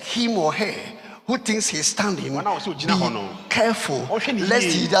 Let him or her who thinks he's standing be careful lest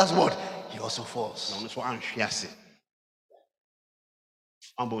he does what? He also falls. No, so I'm sure.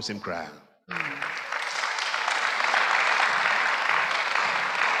 I'm both him cry.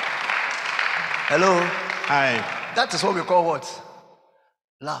 Hello. Hi. That is what we call what?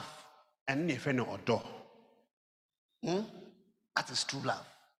 Love. And if you know or That is true love.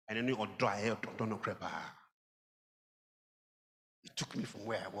 and then you don't know crepa. It took me from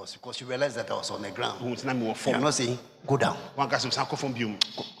where I was because you realized that I was on the ground. Who's name more You're form? not saying, go down. One guy who's uncle from Bium.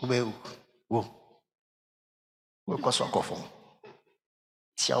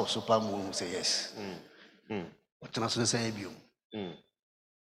 Tiao super moon say yes. What can I say?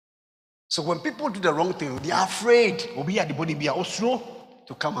 So when people do the wrong thing, they are afraid Obi at the body be also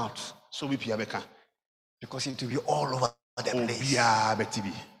to come out so we piabeka. because it will be all over the place. Yeah, Betty.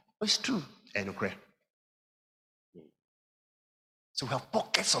 It's true. And no cray. So we have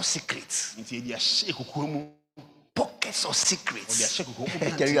pockets of secrets. Into the shake Pockets of secrets. shake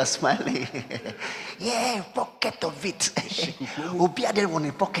You are smiling. Yeah, pocket of it. Obi are there one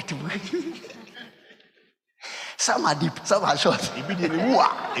in pocket. Some are deep, some are short.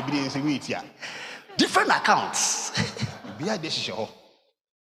 Different accounts.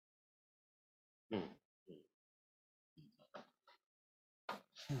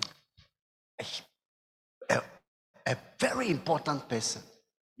 A very important person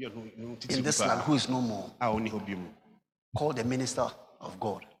in this land who is no more, called the minister of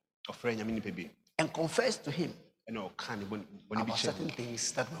God, and confess to him about certain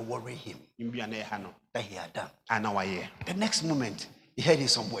things that were worrying him that he had done. The next moment, he heard it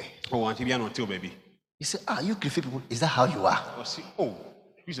somewhere. He said, you Griffith people, is that how you are? Since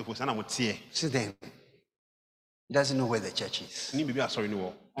then, he doesn't know where the church is.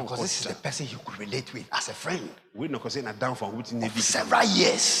 Because this is the person he could relate with as a friend of several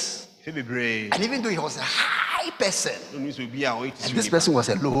years. And even though he was a high person, and this person was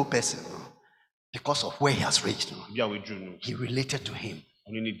a low person, because of where he has reached, he related to him,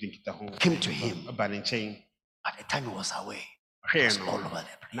 came to him. By the time he was away, he was all over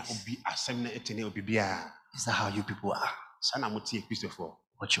the place. Is that how you people are?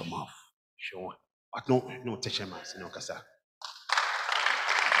 Watch your mouth. Sure. But no, touch him as no kasa.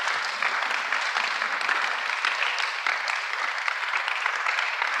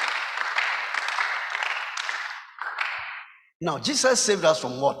 Now, Jesus saved us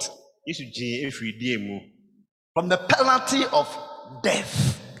from what? From the penalty of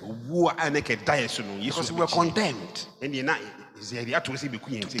death. Because we were condemned to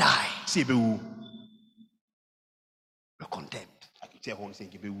die. We're condemned.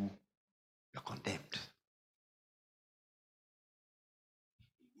 We're condemned.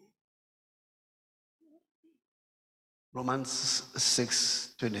 Romans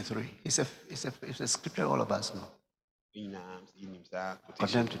 6:23. It's a scripture all of us know.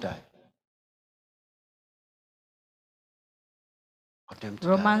 Condemned to die. Condemned to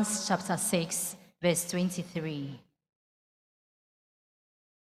Romans chapter 6, verse 23.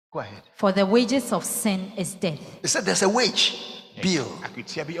 Go ahead. For the wages of sin is death. He said there's a wage bill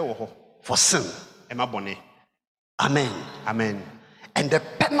for sin. Amen. Amen. And the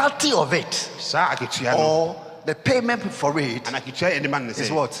penalty of it, or the payment for it, is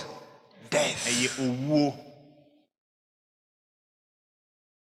what? Death.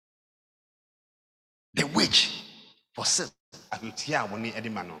 The wage for sin.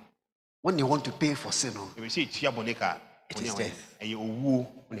 When you want to pay for sin, it is death.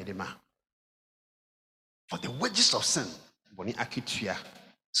 For the wages of sin.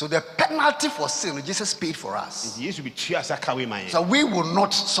 So the penalty for sin, Jesus paid for us. So we will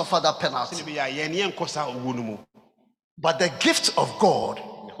not suffer that penalty. But the gift of God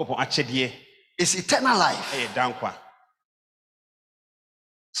is eternal life.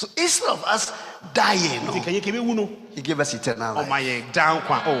 So instead of us dying, he gave us eternal life.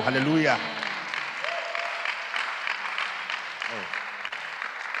 Oh, hallelujah.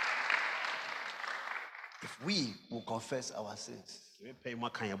 If we will confess our sins,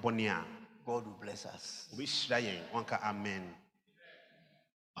 God will bless us. Amen.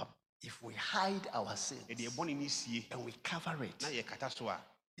 But if we hide our sins and we cover it,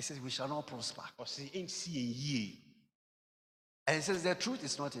 he says we shall not prosper. And he says the truth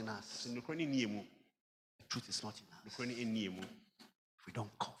is not in us. The truth is not in us. If we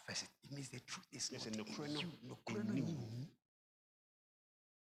don't confess it, it means the truth is not in you.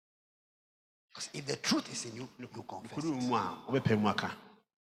 Because if the truth is in you, you confess it.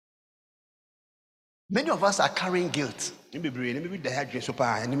 Many of us are carrying guilt. We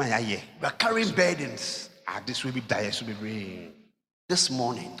are carrying burdens. This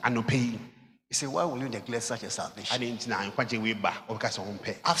morning, he said, why will you neglect such a salvation?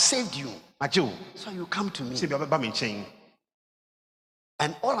 I've saved you. So you come to me.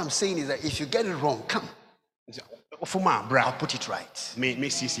 And all I'm saying is that if you get it wrong, come. I'll put it right.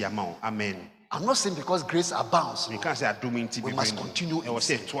 Amen. I'm not saying because grace abounds, we must continue in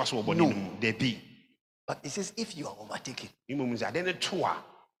sin. No. But it says if you are overtaken,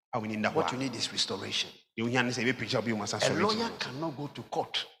 what you need is restoration. A lawyer cannot go to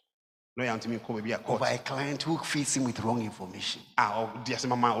court over a client who feeds him with wrong information.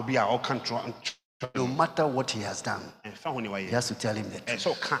 No matter what he has done, he has to tell him the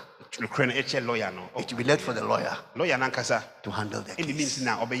truth. It will be left for the lawyer to handle the case.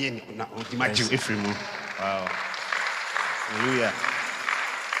 Wow. Hallelujah.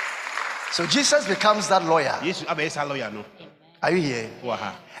 So Jesus becomes that lawyer. Are you here?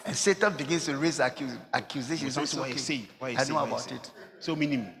 And Satan begins to raise accusations. Okay. I know about it. So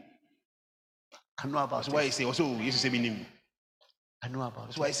meaning. I know about it. Why it. say also you say meaning. I know about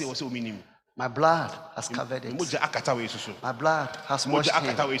it. Why say also meaning. My blood has covered it. My blood has washed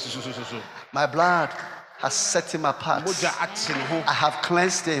him. My blood has set him apart. I have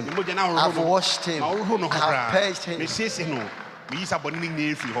cleansed him. I have washed him. I have purged him.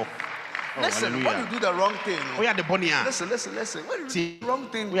 Listen, when you do the wrong thing, listen. When you do the wrong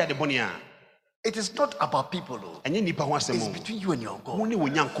thing, it is not about people, though. It's between you and your God.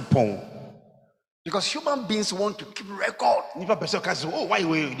 Because human beings want to keep record. So that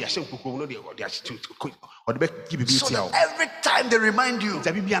every time they remind you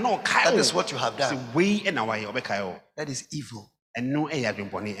that is what you have done, that is evil.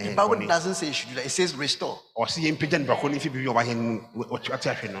 The Bible doesn't say you should do that. It says restore.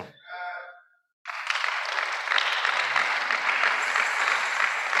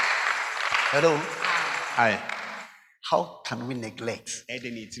 Hello? Hi. How can we neglect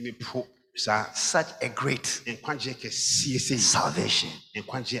such a great salvation?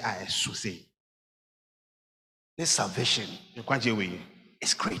 This salvation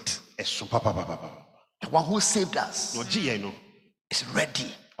is great. The one who saved us is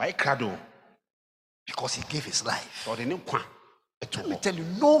ready because he gave his life. Let me tell you,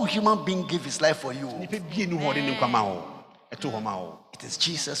 no human being gave his life for you. It is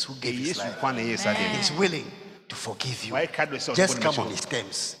Jesus who gave his life. He's willing to forgive you. Just come on his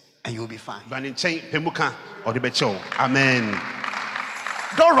terms and you'll be fine. Amen.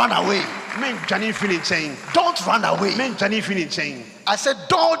 Don't run away. Don't run away. I said,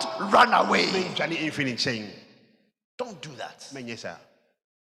 don't run away. Don't do that.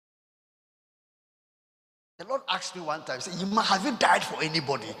 The Lord asked me one time, he said, have you died for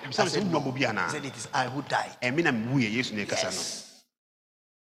anybody? I said, no. He said, it is I who died.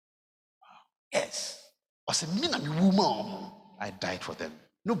 Yes. I said, I died for them.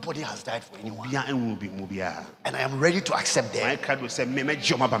 Nobody has died for anyone. And I am ready to accept them. Like we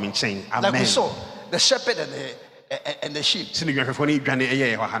saw, the shepherd and the sheep.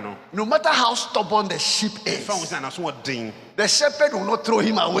 No matter how stubborn the sheep is, the shepherd will not throw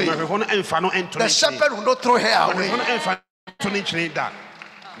him away. The shepherd will not throw her away.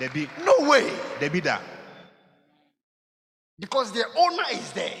 No way. Because the owner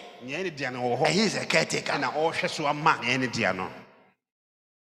is there. And he is a caretaker.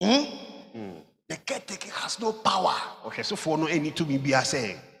 The caretaker has no power.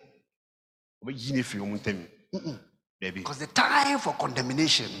 Because the time for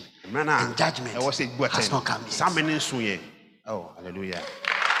condemnation and judgment has not come yet. Oh, hallelujah.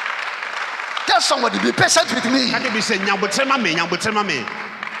 Tell somebody, be patient with me.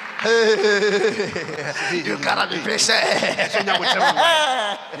 You gotta be patient.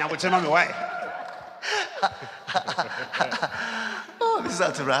 Oh, this is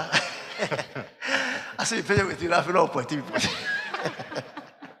Atubra. I say be patient with you. I feel no point.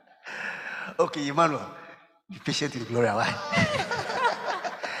 Okay, Emmanuel, be patient with Gloria. Why?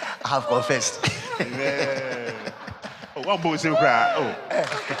 I have confessed. Oh, one more still cry. Oh.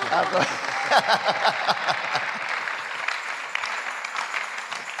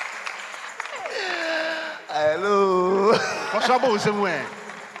 Hello. What's up, somewhere?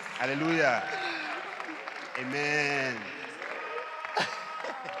 Hallelujah. Amen.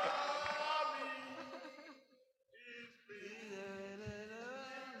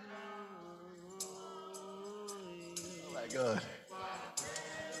 Oh my God.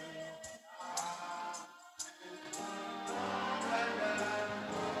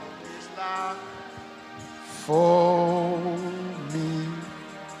 For me,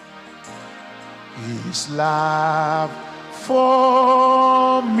 His love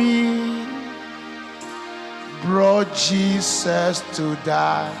for me brought Jesus to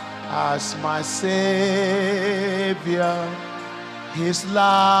die as my Savior. his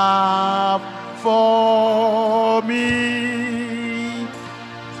love for me.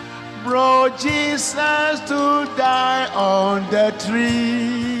 Brought Jesus to die on the tree.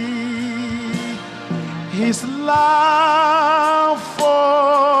 His love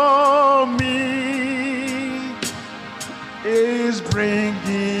for me is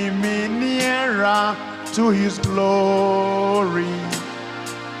bringing me nearer to his glory.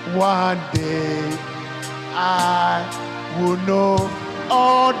 One day I will know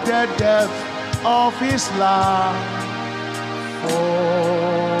all the depth of his love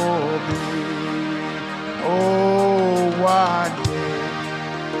for me. Oh, one day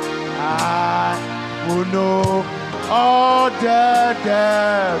I will know all the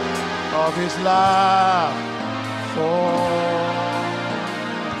depth of his love for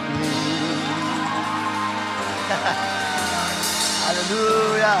me.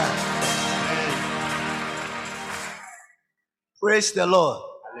 Hallelujah. Praise the Lord.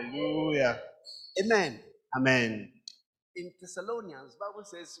 Hallelujah. Amen. Amen. In Thessalonians, Bible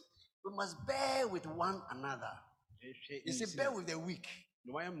says we must bear with one another. You see, bear with the weak.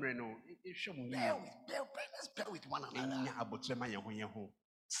 Let's bear with one another.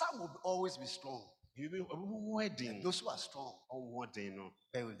 Some will always be strong. And those who are strong,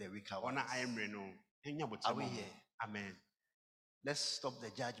 bear with the weaker ones. Are we here? Amen. Let's stop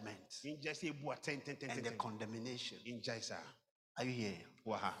the judgment and the condemnation. Are you here?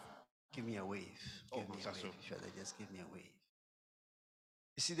 Give me a wave. Give me a wave. Sure, just give me a wave.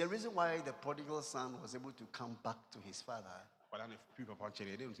 You see, the reason why the prodigal son was able to come back to his father,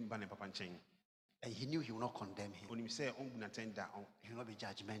 and he knew he would not condemn him. He would not be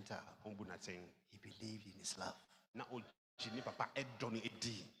judgmental. He believed in his love.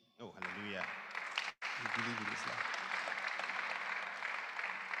 Oh, hallelujah. He believed in his love.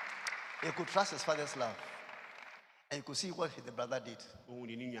 He could trust his father's love. And you could see what the brother did.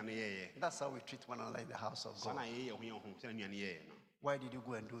 That's how we treat one another in the house of God. Why did you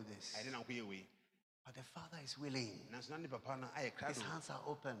go and do this? But the father is willing. His hands are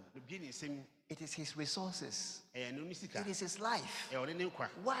open. It is his resources. It is his life.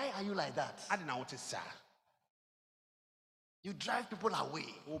 Why are you like that? You drive people away.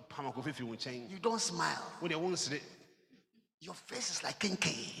 You don't smile. Your face is like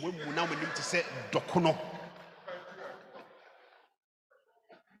kinky.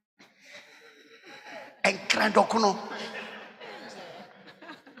 And Krandokuno.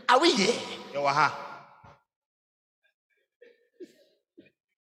 Are we here?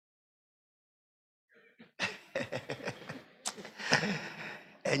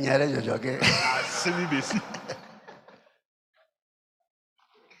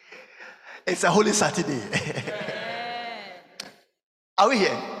 It's a holy Saturday. Are we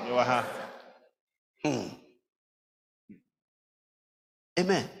here?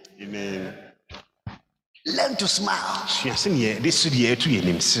 Amen. Amen. Learn to smile.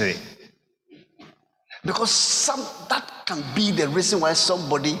 Because that can be the reason why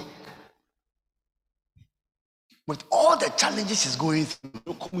somebody, with all the challenges he's going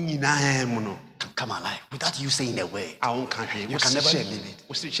through, can come alive without you saying a word. You can never believe it.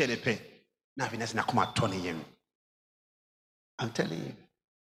 I'm telling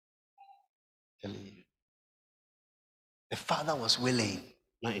you. The father was willing,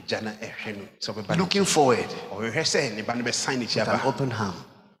 looking forward with an open hand,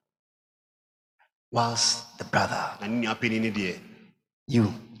 whilst the brother,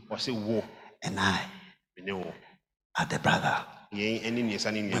 you and I, are the brother. We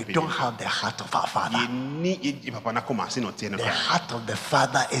don't have the heart of our father. The heart of the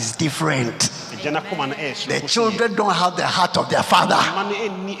father is different. The children don't have the heart of their father.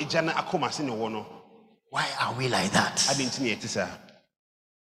 Why are we like that?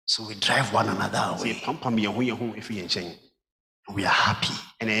 So we drive one another away. We are happy.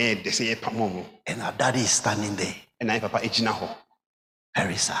 And our daddy is standing there.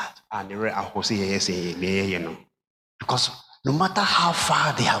 Very sad. Because no matter how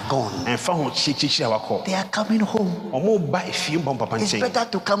far they have gone, they are coming home. It's better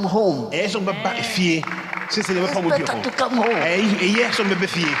to come home. It's better to come home.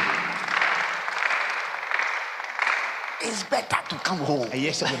 It's better to come home.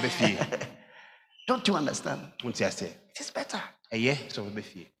 Don't you understand? It is better. It's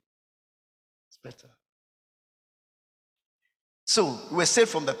better. So we're saved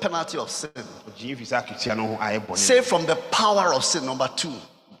from the penalty of sin. Saved from the power of sin, number 2.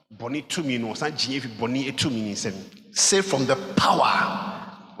 Saved from the power.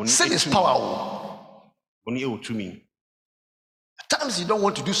 Sin is power. I times you don't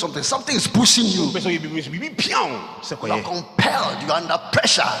want to do something, something is pushing you. You are compelled, you are under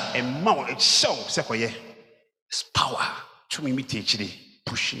pressure. It's power.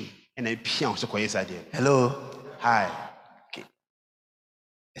 Pushing. Hello. Hi. Okay.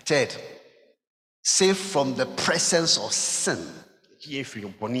 Third, safe from the presence of sin. The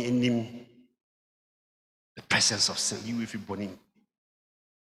presence of sin.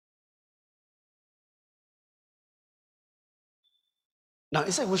 Now,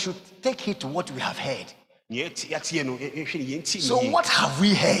 it said we should take heed to what we have heard. So, what have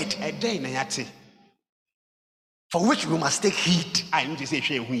we heard? For which we must take heed.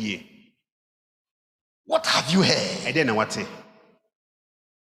 What have you heard?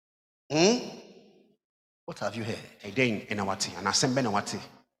 What have you heard?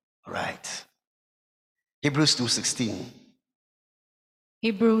 Right. Hebrews 2:16.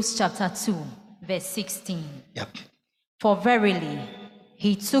 Hebrews chapter 2, verse 16. Yep. For verily,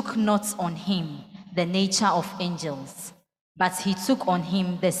 he took not on him the nature of angels, but he took on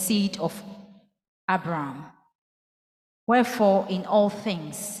him the seed of Abraham. Wherefore, in all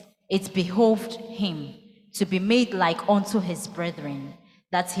things, it behoved him to be made like unto his brethren,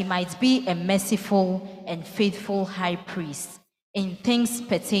 that he might be a merciful and faithful high priest in things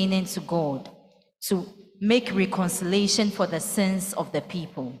pertaining to God, to make reconciliation for the sins of the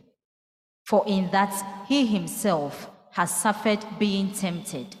people. For in that he himself has suffered being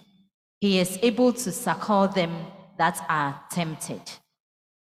tempted, he is able to succor them that are tempted.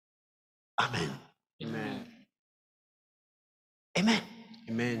 Amen. Amen. Amen.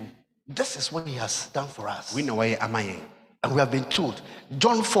 Amen. This is what he has done for us. We know why am I? And we have been told.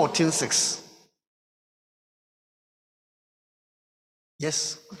 John 14:6.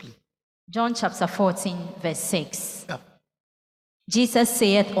 Yes, quickly. John chapter 14, verse 6. Yeah. Jesus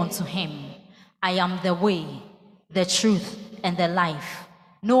saith unto him, I am the way, the truth, and the life.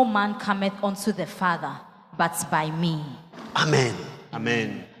 No man cometh unto the Father, but by me. Amen.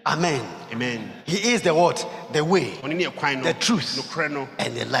 Amen. Amen. Amen. He is the what? The way, the truth,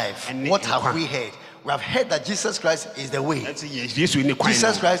 and the life. What have we heard? We have heard that Jesus Christ is the way.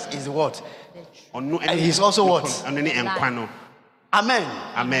 Jesus Christ is the what? And he's also what? Amen.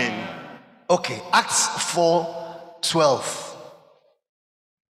 Amen. Okay, Acts 4:12.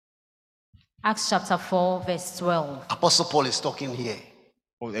 Acts chapter 4, verse 12. Apostle Paul is talking here.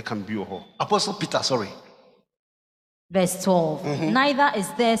 Oh, that can be. Apostle Peter, sorry. Verse 12. Neither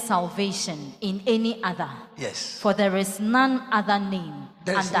is there salvation in any other. Yes. For there is none other name.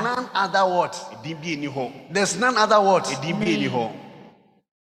 There's none other what? There's none other what?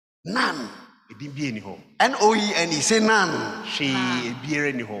 None. N-O-E-N-E. Say none.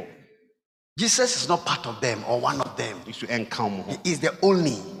 Jesus is not part of them or one of them. He is the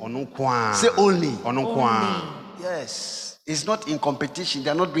only. Say only. Yes. It's not in competition. They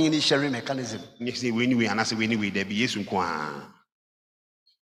are not doing any sharing mechanism.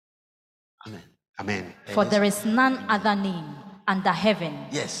 Amen. Amen. For there is none other name under heaven,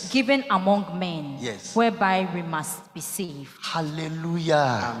 yes, given among men, yes, whereby we must be saved.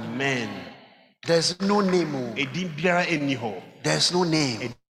 Hallelujah. Amen. There's no name. There's no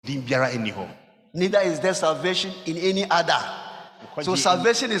name. Neither is there salvation in any other. So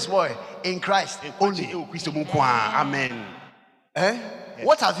salvation is what? In Christ only. Amen.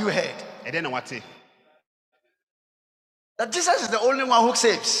 What have you heard? That Jesus is the only one who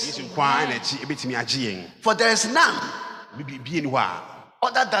saves. For there is none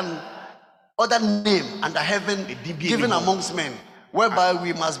other name under heaven given amongst men, whereby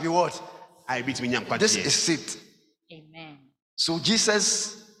we must be what? This is it. Amen. So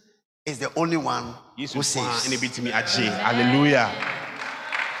Jesus is the only one who saves. Hallelujah.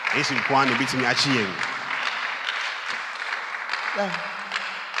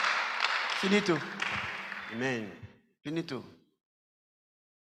 Finito. Amen. Finito.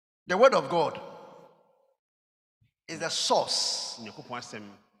 The word of God is the source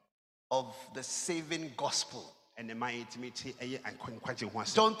of the saving gospel. John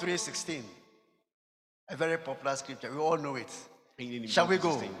 3:16. A very popular scripture. We all know it. Shall we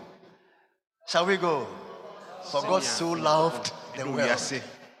go? Shall we go? For God so loved the world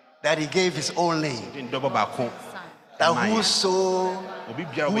that he gave his only, that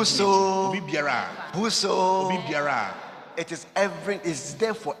whoso it is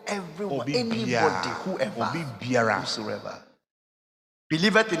there for everyone, anybody, whosoever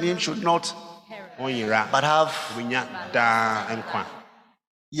believeth in him should not but have.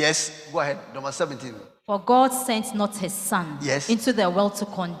 Yes, go ahead. Number 17. For God sent not his son, yes, into the world to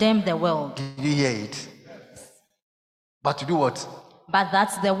condemn the world. Did you hear it? But to do what? but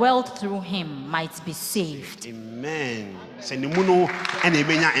that the world through him might be saved. Amen. Senimuno and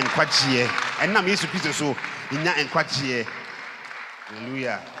Emenya and Quachie, and now Yesu Christ so in that and Quachie.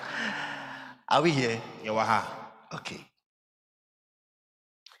 Hallelujah. Are we here? Yawaha. Okay.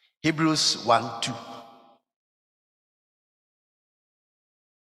 Hebrews 1:2.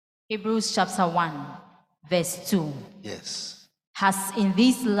 Hebrews chapter 1, verse 2. Yes. Has in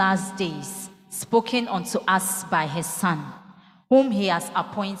these last days spoken unto us by his Son, whom he has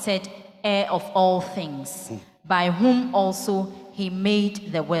appointed heir of all things, by whom also he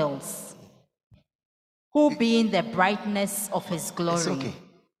made the worlds, who being the brightness of his glory. It's okay.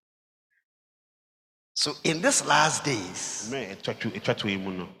 So in these last days,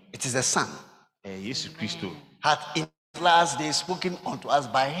 it is the Son hath in these last days spoken unto us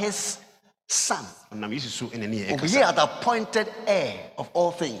by his Son, whom he hath appointed heir of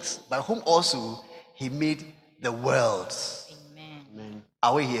all things, by whom also he made the worlds. Amen.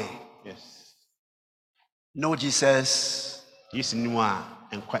 Are we here? Yes. No Jesus. Yes,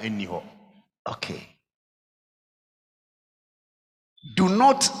 Okay. Do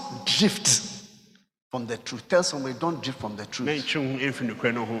not drift from the truth. Tell somebody, don't drift from the truth.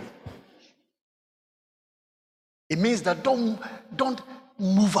 It means that don't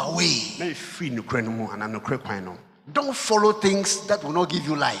move away. Don't follow things that will not give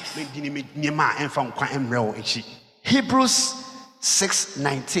you life. Hebrews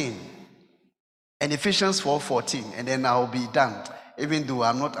 6:19 and Ephesians 4:14, and then I'll be done. Even though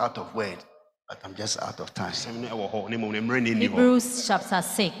I'm not out of word, but I'm just out of time. Hebrews chapter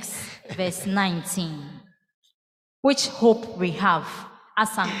 6, verse 19. Which hope we have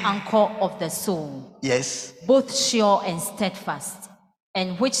as an anchor of the soul. Yes. Both sure and steadfast,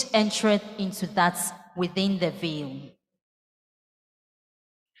 and which entereth into that within the veil.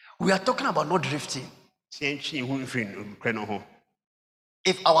 We are talking about not drifting.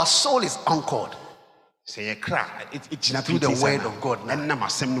 If our soul is anchored to the word of God, now, there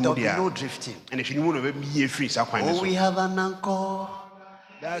will be no drifting. Oh, we have an anchor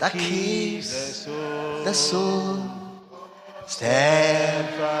that keeps the soul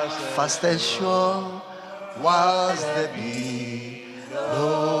steadfast and sure, whilst the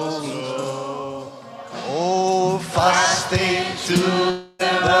billows roll. Oh, fasting to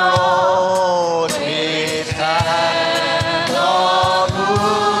the Lord with hand of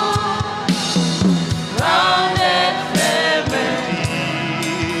wood, rounded firmly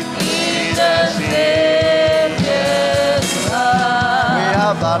in the Savior's love. We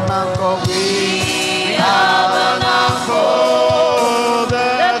have an anchor, we have an anchor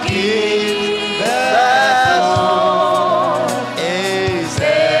that keeps the soul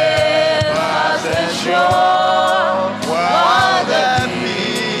steadfast and sure, while the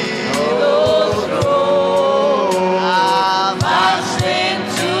billows roll. Fasting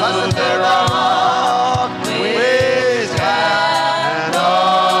to the rock with hand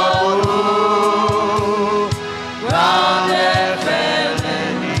of wood, rounded firmly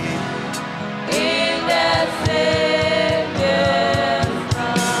in the Savior's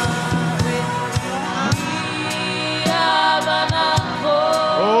love. We have an anchor.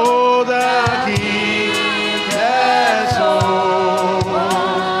 Oh, the keep the soul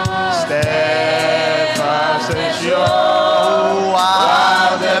steadfast and sure,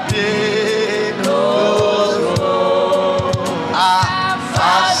 While the billows roll,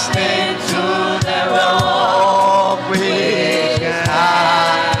 fasting to the rock with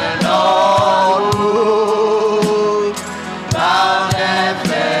hand of wood, rounded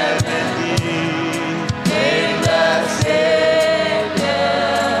firmly in the Savior's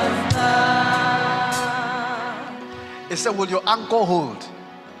love. It said, will your anchor hold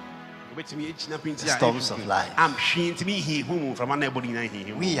the storms of life? We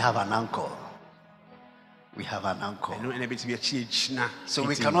have an anchor. We have an anchor. So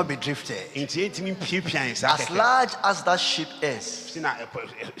we cannot be drifted. As large as that ship is,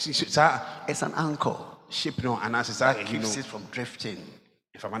 it's an anchor that keeps it from drifting.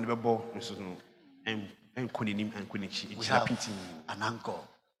 We have an anchor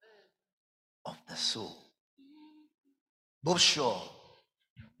of the soul, both sure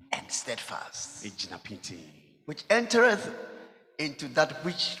and steadfast, which entereth into that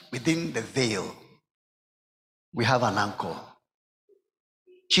which within the veil. We have an anchor.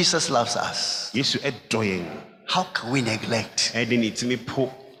 Jesus loves us. How can we neglect?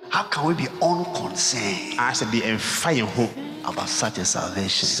 How can we be unconcerned about such a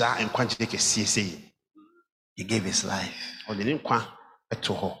salvation? He gave his life.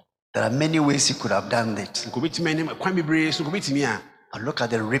 There are many ways he could have done it. But look at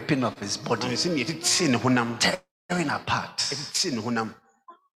the ripping of his body. 10 tearing apart.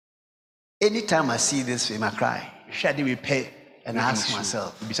 Anytime I see this film, I cry. And I ask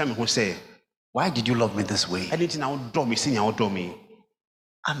myself, why did you love me this way?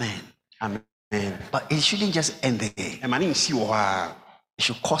 Amen. Amen. But it shouldn't just end there. It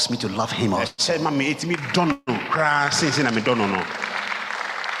should cause me to love him also.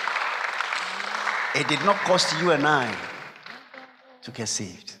 It did not cost you and I to get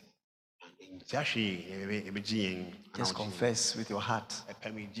saved. Just confess with your heart.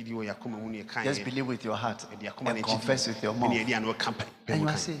 Just believe with your heart and confess with your mouth. And you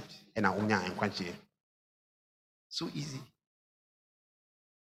are saved. So easy.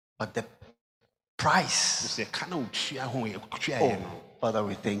 But the price. Oh, Father,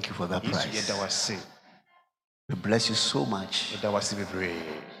 we thank you for that price. We bless you so much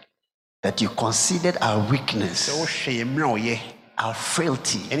that you considered our weakness, our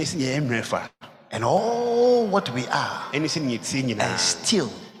frailty, and all what we are, and still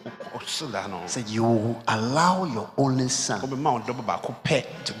said you will allow your only son to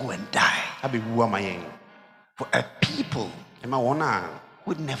go and die for a people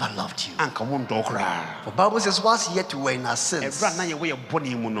who never loved you. The Bible says, whilst yet we were in our sins,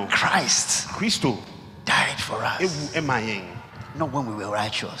 Christ died for us. Not when we were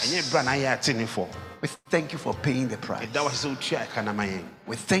righteous. We thank you for paying the price.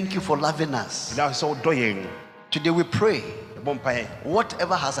 We thank you for loving us. Today we pray,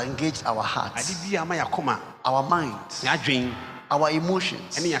 whatever has engaged our hearts, our minds, our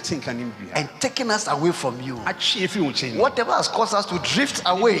emotions, and taken us away from you, whatever has caused us to drift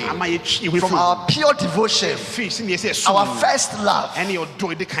away from our pure devotion, our first love, and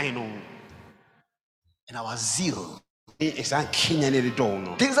our zeal, things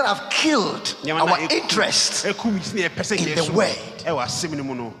that have killed our interest in the word,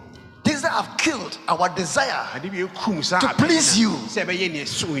 things that have killed our desire to please you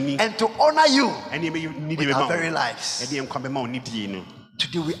and to honor you with our very lives.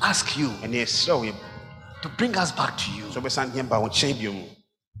 Today we ask you to bring us back to you.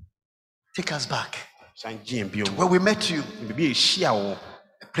 Take us back to where we met you,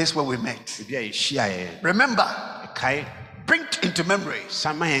 a place where we met. Remember, bring into memory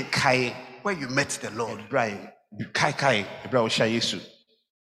where you met the Lord,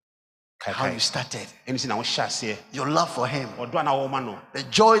 how you started, your love for him, the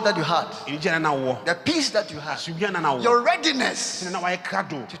joy that you had, the peace that you had, your readiness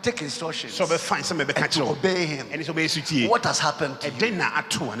to take instructions and to obey him. What has happened to you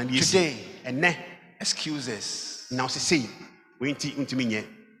today? Excuses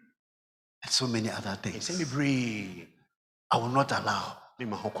and so many other things. I will not allow.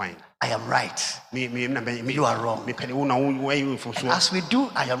 I am right. You are wrong. And as we do,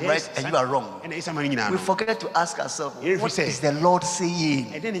 I am right and you are wrong, we forget to ask ourselves, what is the Lord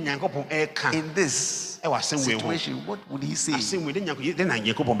saying in this situation? What would he say?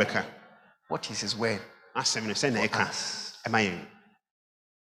 What is his word for us?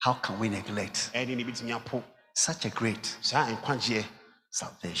 How can we neglect such a great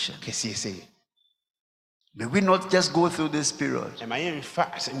salvation? May we not just go through this period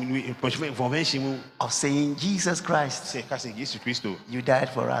of saying, Jesus Christ, you died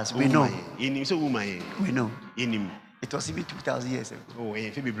for us. We know. We know. It was even 2,000 years ago.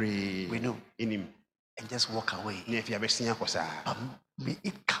 We know. And just walk away. But may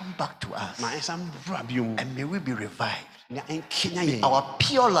it come back to us. And may we be revived. May our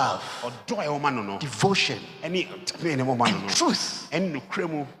pure love, devotion, and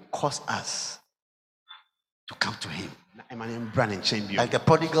truth cause us to come to him. Like the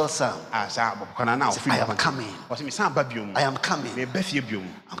prodigal son, I am coming. I am coming.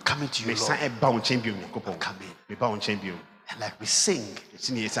 I'm coming to you, Lord. I'm coming. And like we sing,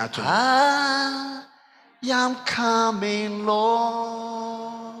 I am coming,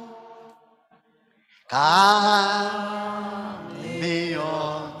 Lord. Coming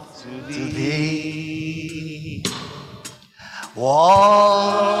unto thee.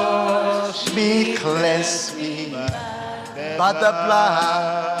 Wash me, cleanse me by the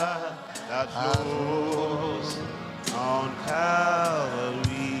blood that flows on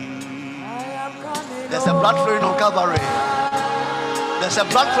Calvary. There's a blood flowing on Calvary. There's a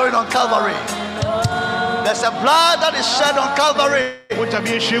blood flowing on Calvary. There's a blood that is shed on Calvary.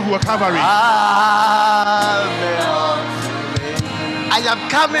 I am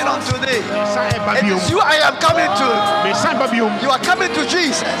coming unto thee. It is you I am coming to. You are coming to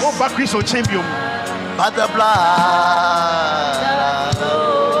Jesus. By the blood.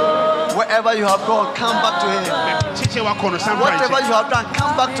 Wherever Wherever you have gone, come back to him. Whatever you have done,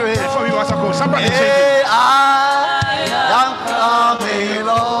 come back to him. Hey, I am coming,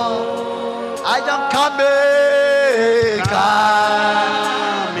 Lord. I am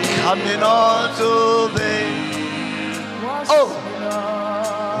coming on to thee. Oh,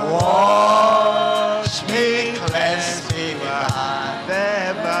 wash me, cleanse me by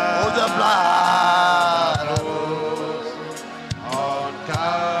the blood on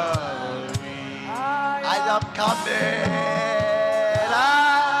Calvary. I am coming.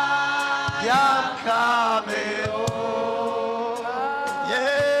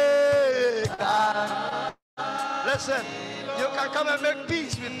 Listen, you can come and make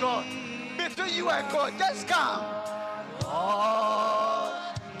peace with God. Between you and God, just come.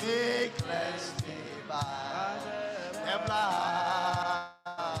 Oh, be cleansed by the blood.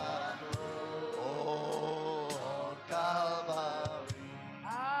 Oh, Calvary.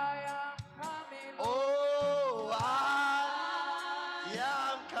 I am coming. Oh, I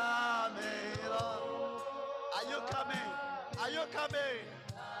am coming. Are you coming? Are you coming?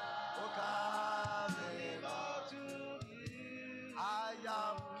 Oh, coming to me. I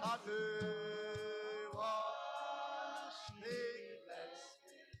am coming. Wash me, cleanse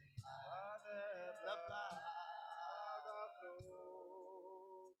me by the blood of the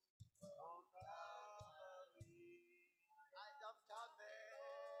Lord on Calvary. I am coming.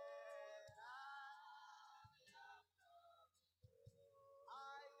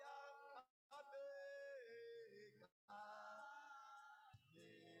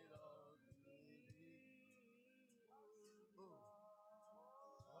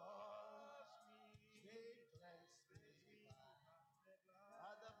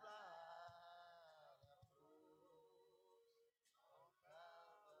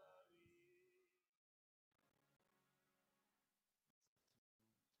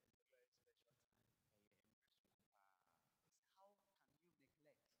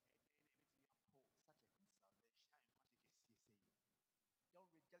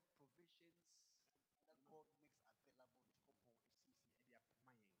 Don't reject provisions that God makes available to you. You can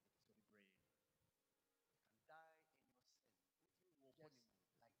die in your sin. Just like that. I just told you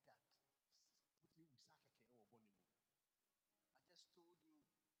about Bishop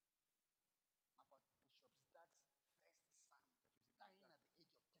Stad's first son dying at the age of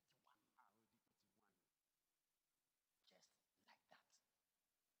 31. Just like that.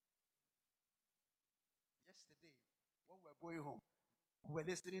 Yesterday, when we were going home, we were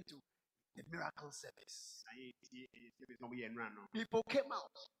listening to the miracle service. People came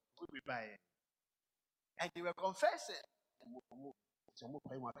out and they were confessing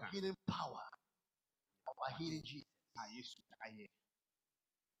healing power of our healing Jesus.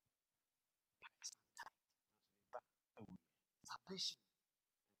 Salvation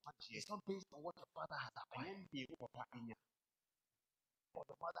is not based on what the father has acquired, or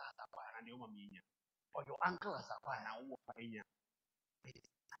the mother has acquired, or your uncle has acquired.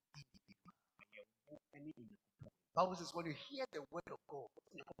 Bible says when you hear the word of God,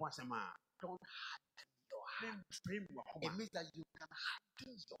 don't harden your heart. It means that you can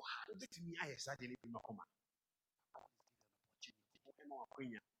harden your heart.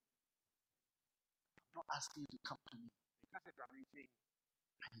 I'm not asking you to come to me. I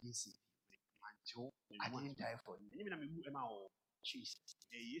didn't see you. I didn't die for you. Jesus.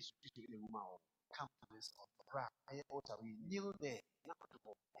 Come to this altar. We kneel there and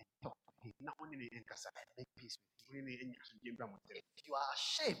talk to him. And make peace with him. If you are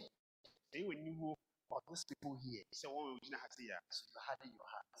ashamed of these people here, so you're hardening your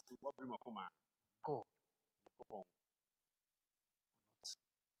heart. Go.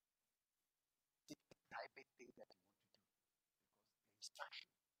 Take the private thing that you want to do. Because the instruction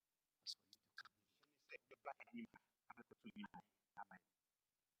is for you to come in.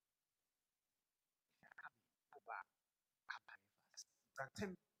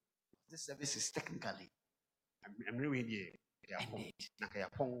 This service is technically ended.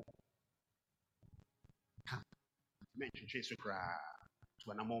 Come.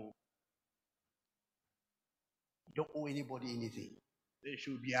 You don't owe anybody anything.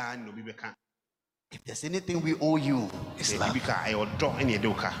 If there's anything we owe you, it's love.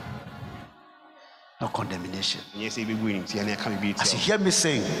 No condemnation. As you hear me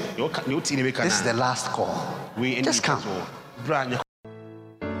sing, this is the last call. Just come.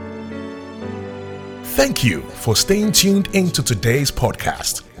 Thank you for staying tuned into today's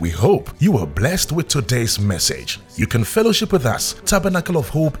podcast. We hope you were blessed with today's message. You can fellowship with us, Tabernacle of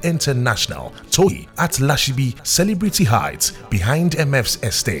Hope International, Toyi at Lashibi, Celebrity Heights, behind MF's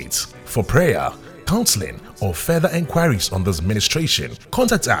estate. For prayer, counseling or further inquiries on this ministration,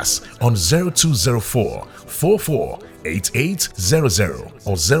 contact us on 0204 44 8800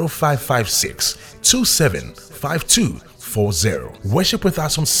 or 0556 275240. Worship with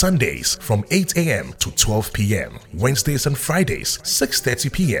us on Sundays from 8 a.m. to 12 p.m. Wednesdays and Fridays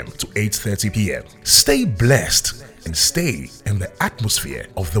 6:30 p.m. to 8:30 p.m. Stay blessed and stay in the atmosphere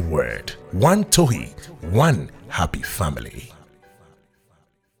of the word. One Tohi, one happy family.